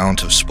by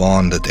amount of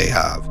spawn that they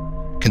have.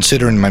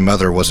 Considering my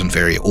mother wasn't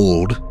very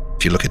old,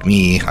 if you look at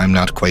me, I'm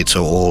not quite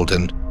so old,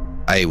 and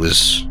I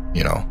was,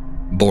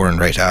 born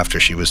right after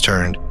she was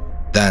turned,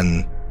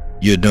 then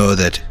you'd know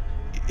that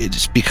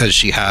it's because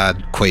she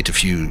had quite a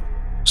few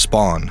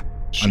spawn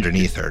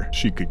underneath her.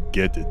 She could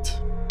get it.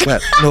 Well,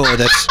 no,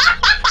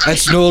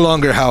 that's no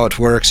longer how it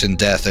works in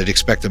death. I'd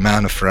expect a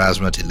man of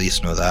Pharasma to at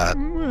least know that.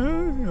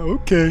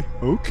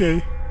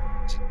 Okay.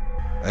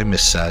 I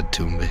miss Sad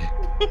Toombe.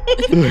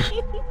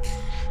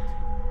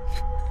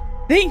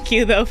 Thank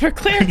you, though, for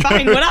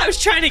clarifying what I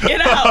was trying to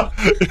get out.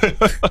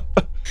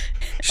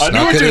 She's I knew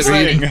not what good you were at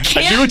saying. reading. I knew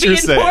Can't what you be were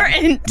saying.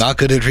 important. Not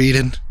good at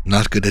reading.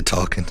 Not good at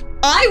talking.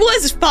 I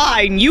was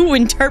fine. You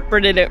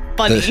interpreted it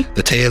funny.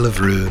 The Tale of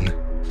Rune.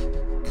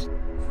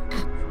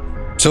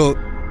 So,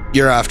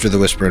 you're after the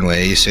Whispering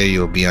Way. You say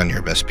you'll be on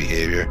your best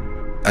behavior.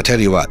 I tell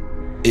you what,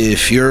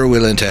 if you're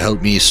willing to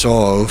help me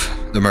solve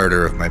the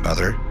murder of my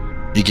mother,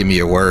 you give me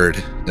a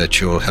word that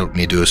you'll help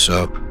me do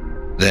so,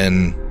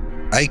 then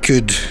I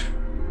could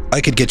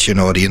get you an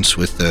audience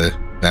with the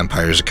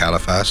vampires of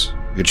Caliphas.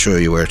 I could show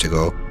you where to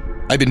go.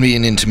 I've been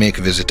meaning to make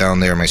a visit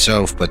down there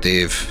myself, but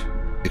they've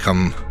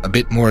become a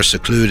bit more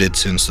secluded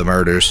since the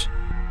murders.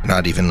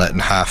 Not even letting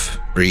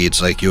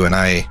half-breeds like you and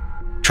I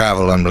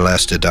travel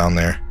unmolested down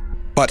there.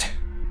 But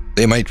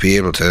they might be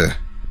able to,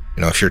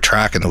 if you're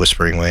tracking the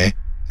Whispering Way,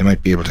 they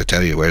might be able to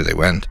tell you where they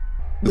went.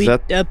 We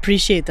that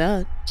appreciate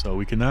that. So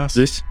we can ask.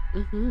 this?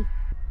 Mhm.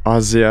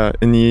 Are there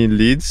any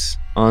leads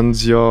on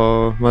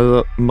your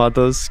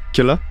mother's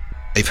killer?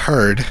 I've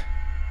heard,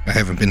 I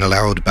haven't been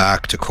allowed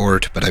back to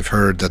court, but I've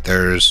heard that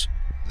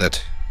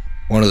that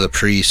one of the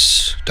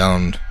priests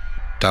down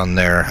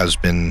there has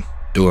been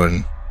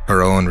doing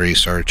her own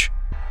research.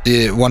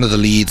 One of the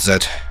leads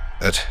that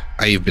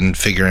I've been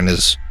figuring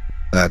is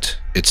that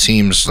it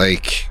seems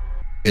like,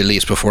 at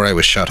least before I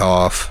was shut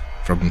off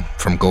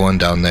from going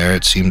down there,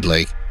 it seemed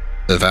like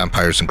the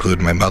vampires,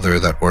 including my mother,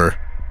 that were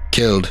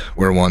killed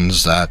were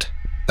ones that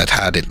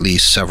had at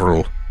least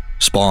several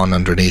spawn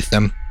underneath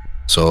them.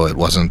 So it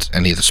wasn't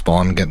any of the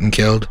spawn getting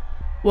killed.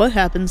 What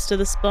happens to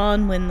the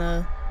spawn when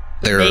the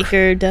They're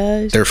maker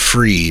dies? they're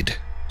freed,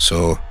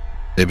 so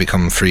they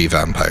become free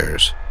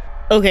vampires.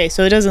 Okay,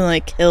 so it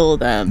doesn't kill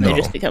them. They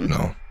just become.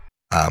 No.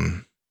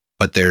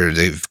 But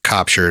they've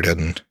captured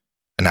an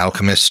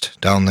alchemist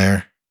down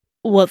there.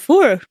 What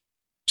for?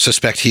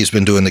 Suspect he's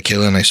been doing the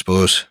killing, I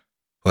suppose.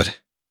 But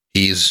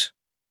he's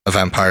a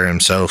vampire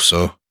himself,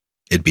 so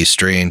it'd be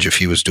strange if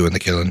he was doing the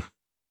killing.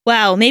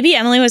 Wow, maybe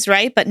Emily was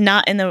right, but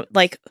not in the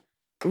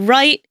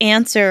right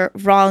answer,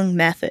 wrong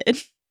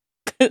method.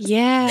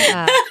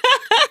 Yeah.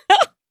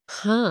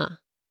 Huh.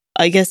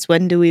 I guess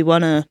when do we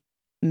want to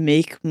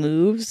make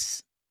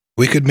moves?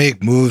 We could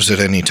make moves at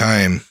any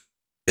time.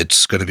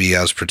 It's going to be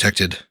as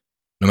protected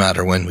no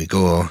matter when we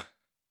go,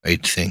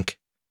 I'd think.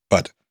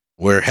 But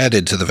we're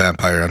headed to the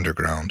Vampire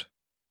Underground.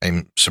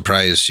 I'm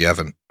surprised you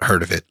haven't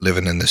heard of it,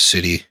 living in this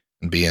city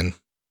and being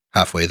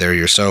halfway there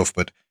yourself,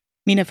 but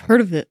I mean, I've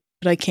heard of it,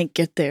 but I can't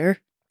get there.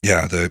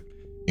 yeah, the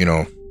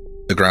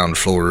ground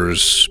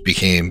floors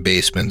became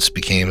basements,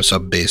 became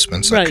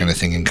sub-basements, that Right. kind of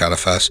thing in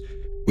Caliphas.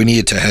 We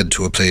need to head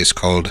to a place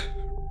called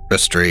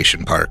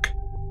Restoration Park.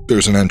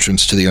 There's an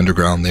entrance to the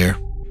underground there.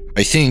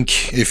 I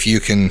think if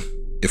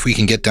we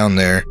can get down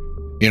there,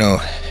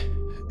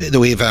 the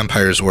way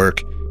vampires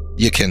work,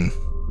 you can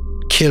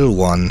kill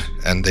one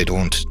and they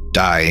don't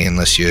die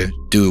unless you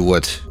do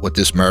what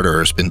this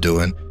murderer's been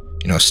doing.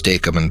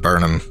 Stake them and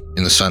burn them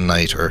in the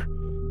sunlight, or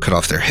cut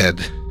off their head,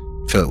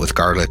 fill it with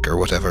garlic or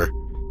whatever.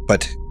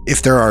 But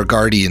if there are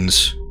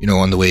guardians,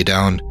 on the way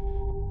down,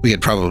 we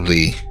could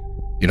probably,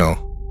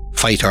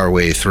 fight our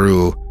way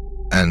through,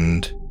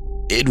 and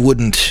it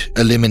wouldn't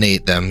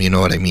eliminate them, you know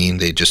what I mean?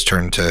 They just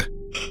turn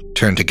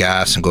to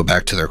gas and go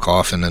back to their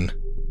coffin and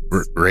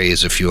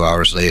raise a few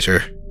hours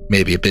later.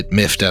 Maybe a bit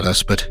miffed at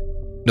us, but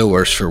no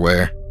worse for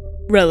wear.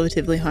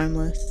 Relatively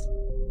harmless.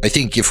 I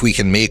think if we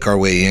can make our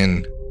way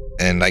in,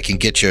 and I can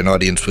get you an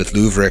audience with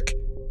Luvrik,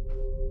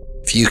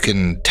 if you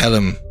can tell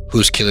him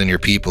who's killing your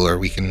people, or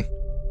we can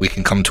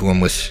come to him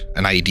with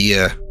an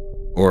idea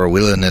or a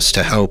willingness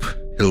to help,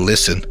 he'll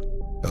listen.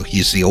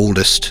 He's the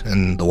oldest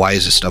and the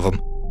wisest of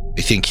them.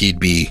 I think he'd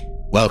be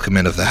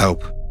welcoming of the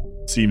help.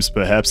 Seems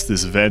perhaps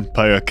this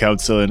vampire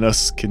council and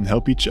us can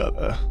help each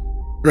other.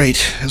 Right,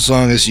 as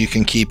long as you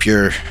can keep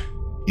your,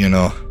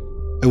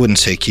 I wouldn't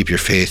say keep your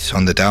faith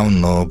on the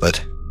down low,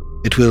 but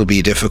it will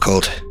be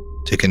difficult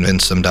to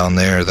convince them down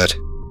there that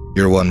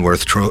you're one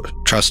worth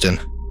trusting.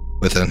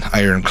 with an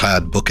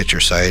ironclad book at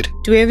your side.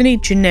 Do we have any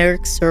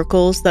generic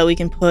circles that we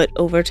can put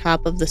over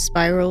top of the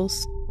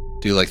spirals?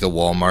 Do like the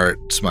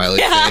Walmart smiley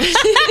face.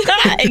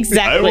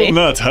 Exactly. I will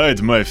not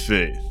hide my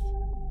faith.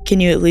 Can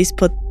you at least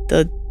put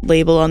the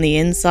label on the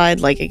inside,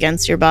 like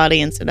against your body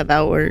instead of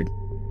outward?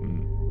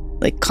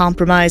 Like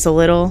compromise a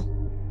little?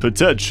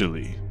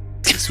 Potentially.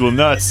 This will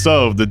not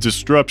solve the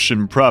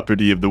disruption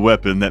property of the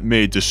weapon that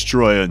may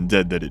destroy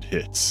undead that it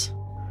hits.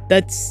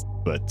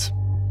 But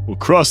we'll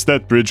cross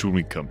that bridge when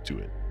we come to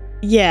it.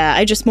 Yeah,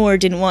 I just more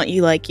didn't want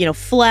you,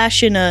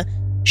 flashing a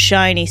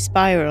shiny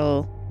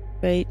spiral,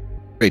 right?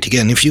 Right,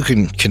 again, if you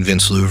can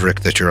convince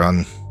Luvrik that you're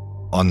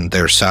on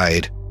their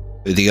side,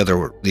 the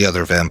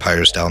other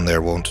vampires down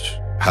there won't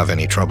have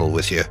any trouble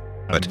with you.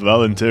 I'm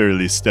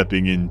voluntarily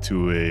stepping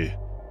into a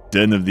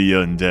den of the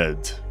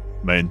undead.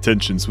 My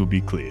intentions will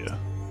be clear.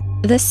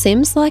 This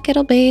seems like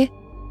it'll be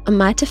a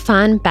mighty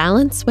fine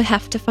balance we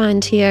have to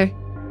find here.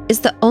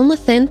 Is the only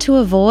thing to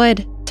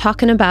avoid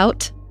talking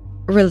about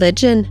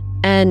religion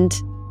and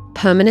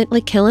permanently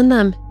killing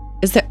them?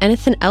 Is there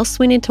anything else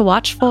we need to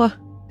watch for?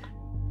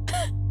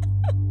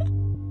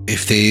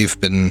 If they've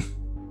been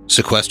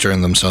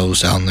sequestering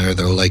themselves down there,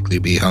 they'll likely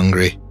be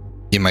hungry.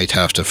 You might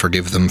have to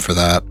forgive them for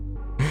that.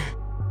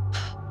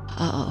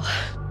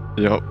 Oh.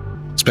 Yep.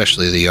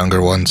 Especially the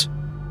younger ones.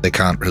 They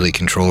can't really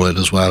control it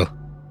as well.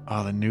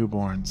 Oh, the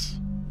newborns.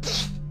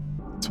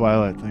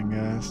 Twilight thing,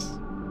 guys.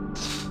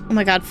 Oh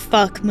my god,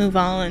 fuck, move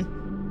on.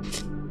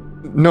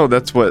 No,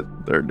 that's what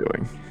they're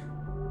doing.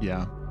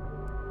 Yeah.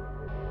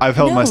 I've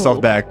held No,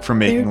 myself back from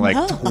making they're like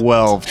not.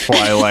 12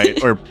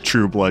 Twilight or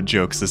True Blood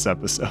jokes this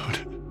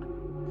episode.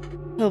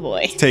 Oh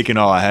boy. Taking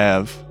all I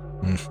have.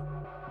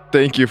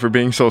 Thank you for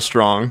being so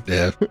strong.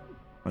 Yeah.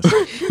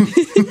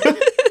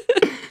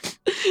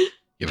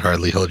 You'd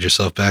hardly hold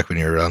yourself back when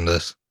you're around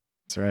us.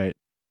 That's right.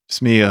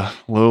 Just me, a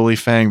lowly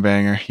fang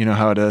banger. You know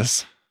how it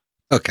is.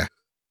 Okay.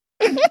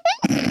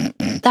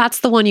 That's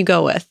the one you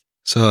go with.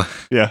 So,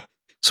 Yeah.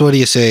 So what do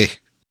you say?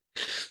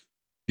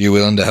 You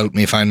willing to help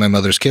me find my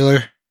mother's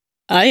killer?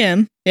 I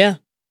am, yeah.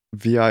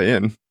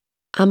 VIN.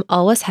 I'm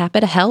always happy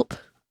to help.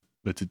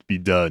 Let it be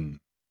done.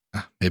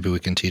 Maybe we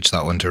can teach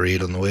that one to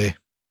read on the way.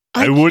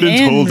 I wouldn't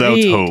can hold out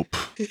read. hope.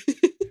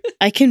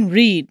 I can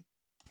read.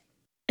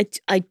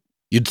 I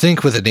You'd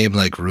think with a name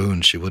like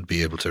Rune, she would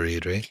be able to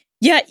read, right?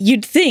 Yeah,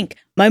 you'd think.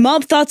 My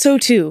mom thought so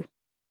too.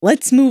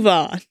 Let's move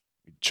on.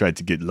 Tried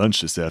to get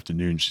lunch this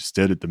afternoon. She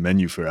stared at the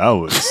menu for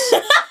hours.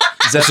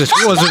 Was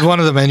it one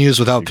of the menus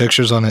without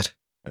pictures on it?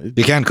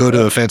 You can't go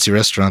to a fancy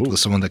restaurant with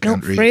someone that No,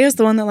 can't read. Freya's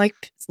the one that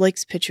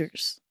likes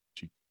pictures.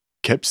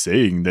 Kept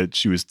saying that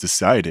she was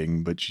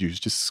deciding, but she was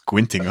just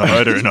squinting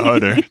harder and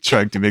harder,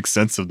 trying to make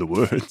sense of the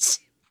words.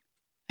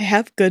 I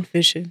have good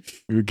vision.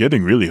 We were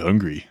getting really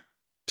hungry.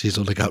 She's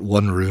only got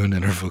one rune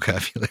in her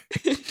vocabulary.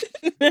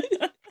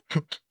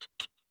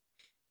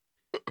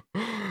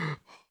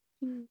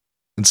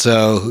 And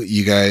so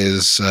you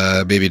guys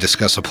maybe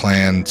discuss a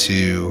plan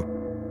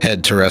to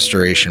head to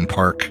Restoration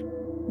Park.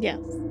 Yes.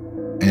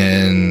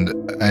 And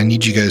I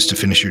need you guys to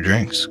finish your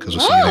drinks because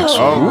we'll see you next week.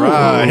 All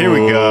right, here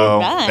we go.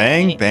 Right.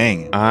 Bang,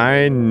 bang.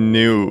 I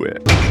knew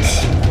it.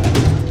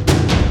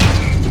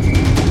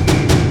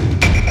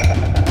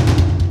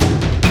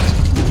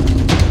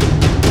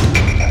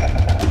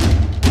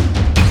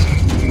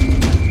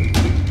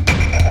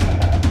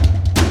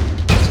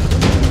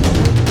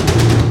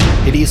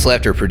 Hideous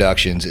Laughter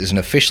Productions is an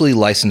officially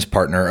licensed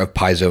partner of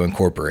Paizo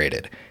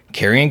Incorporated.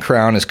 Carrying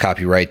Crown is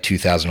copyright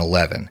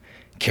 2011.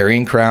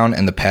 Carrying Crown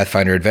and the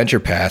Pathfinder Adventure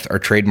Path are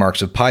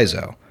trademarks of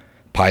Paizo.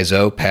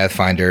 Paizo,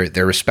 Pathfinder,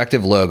 their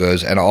respective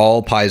logos, and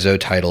all Paizo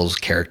titles,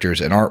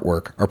 characters, and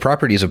artwork are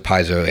properties of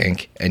Paizo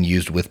Inc. and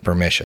used with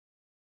permission.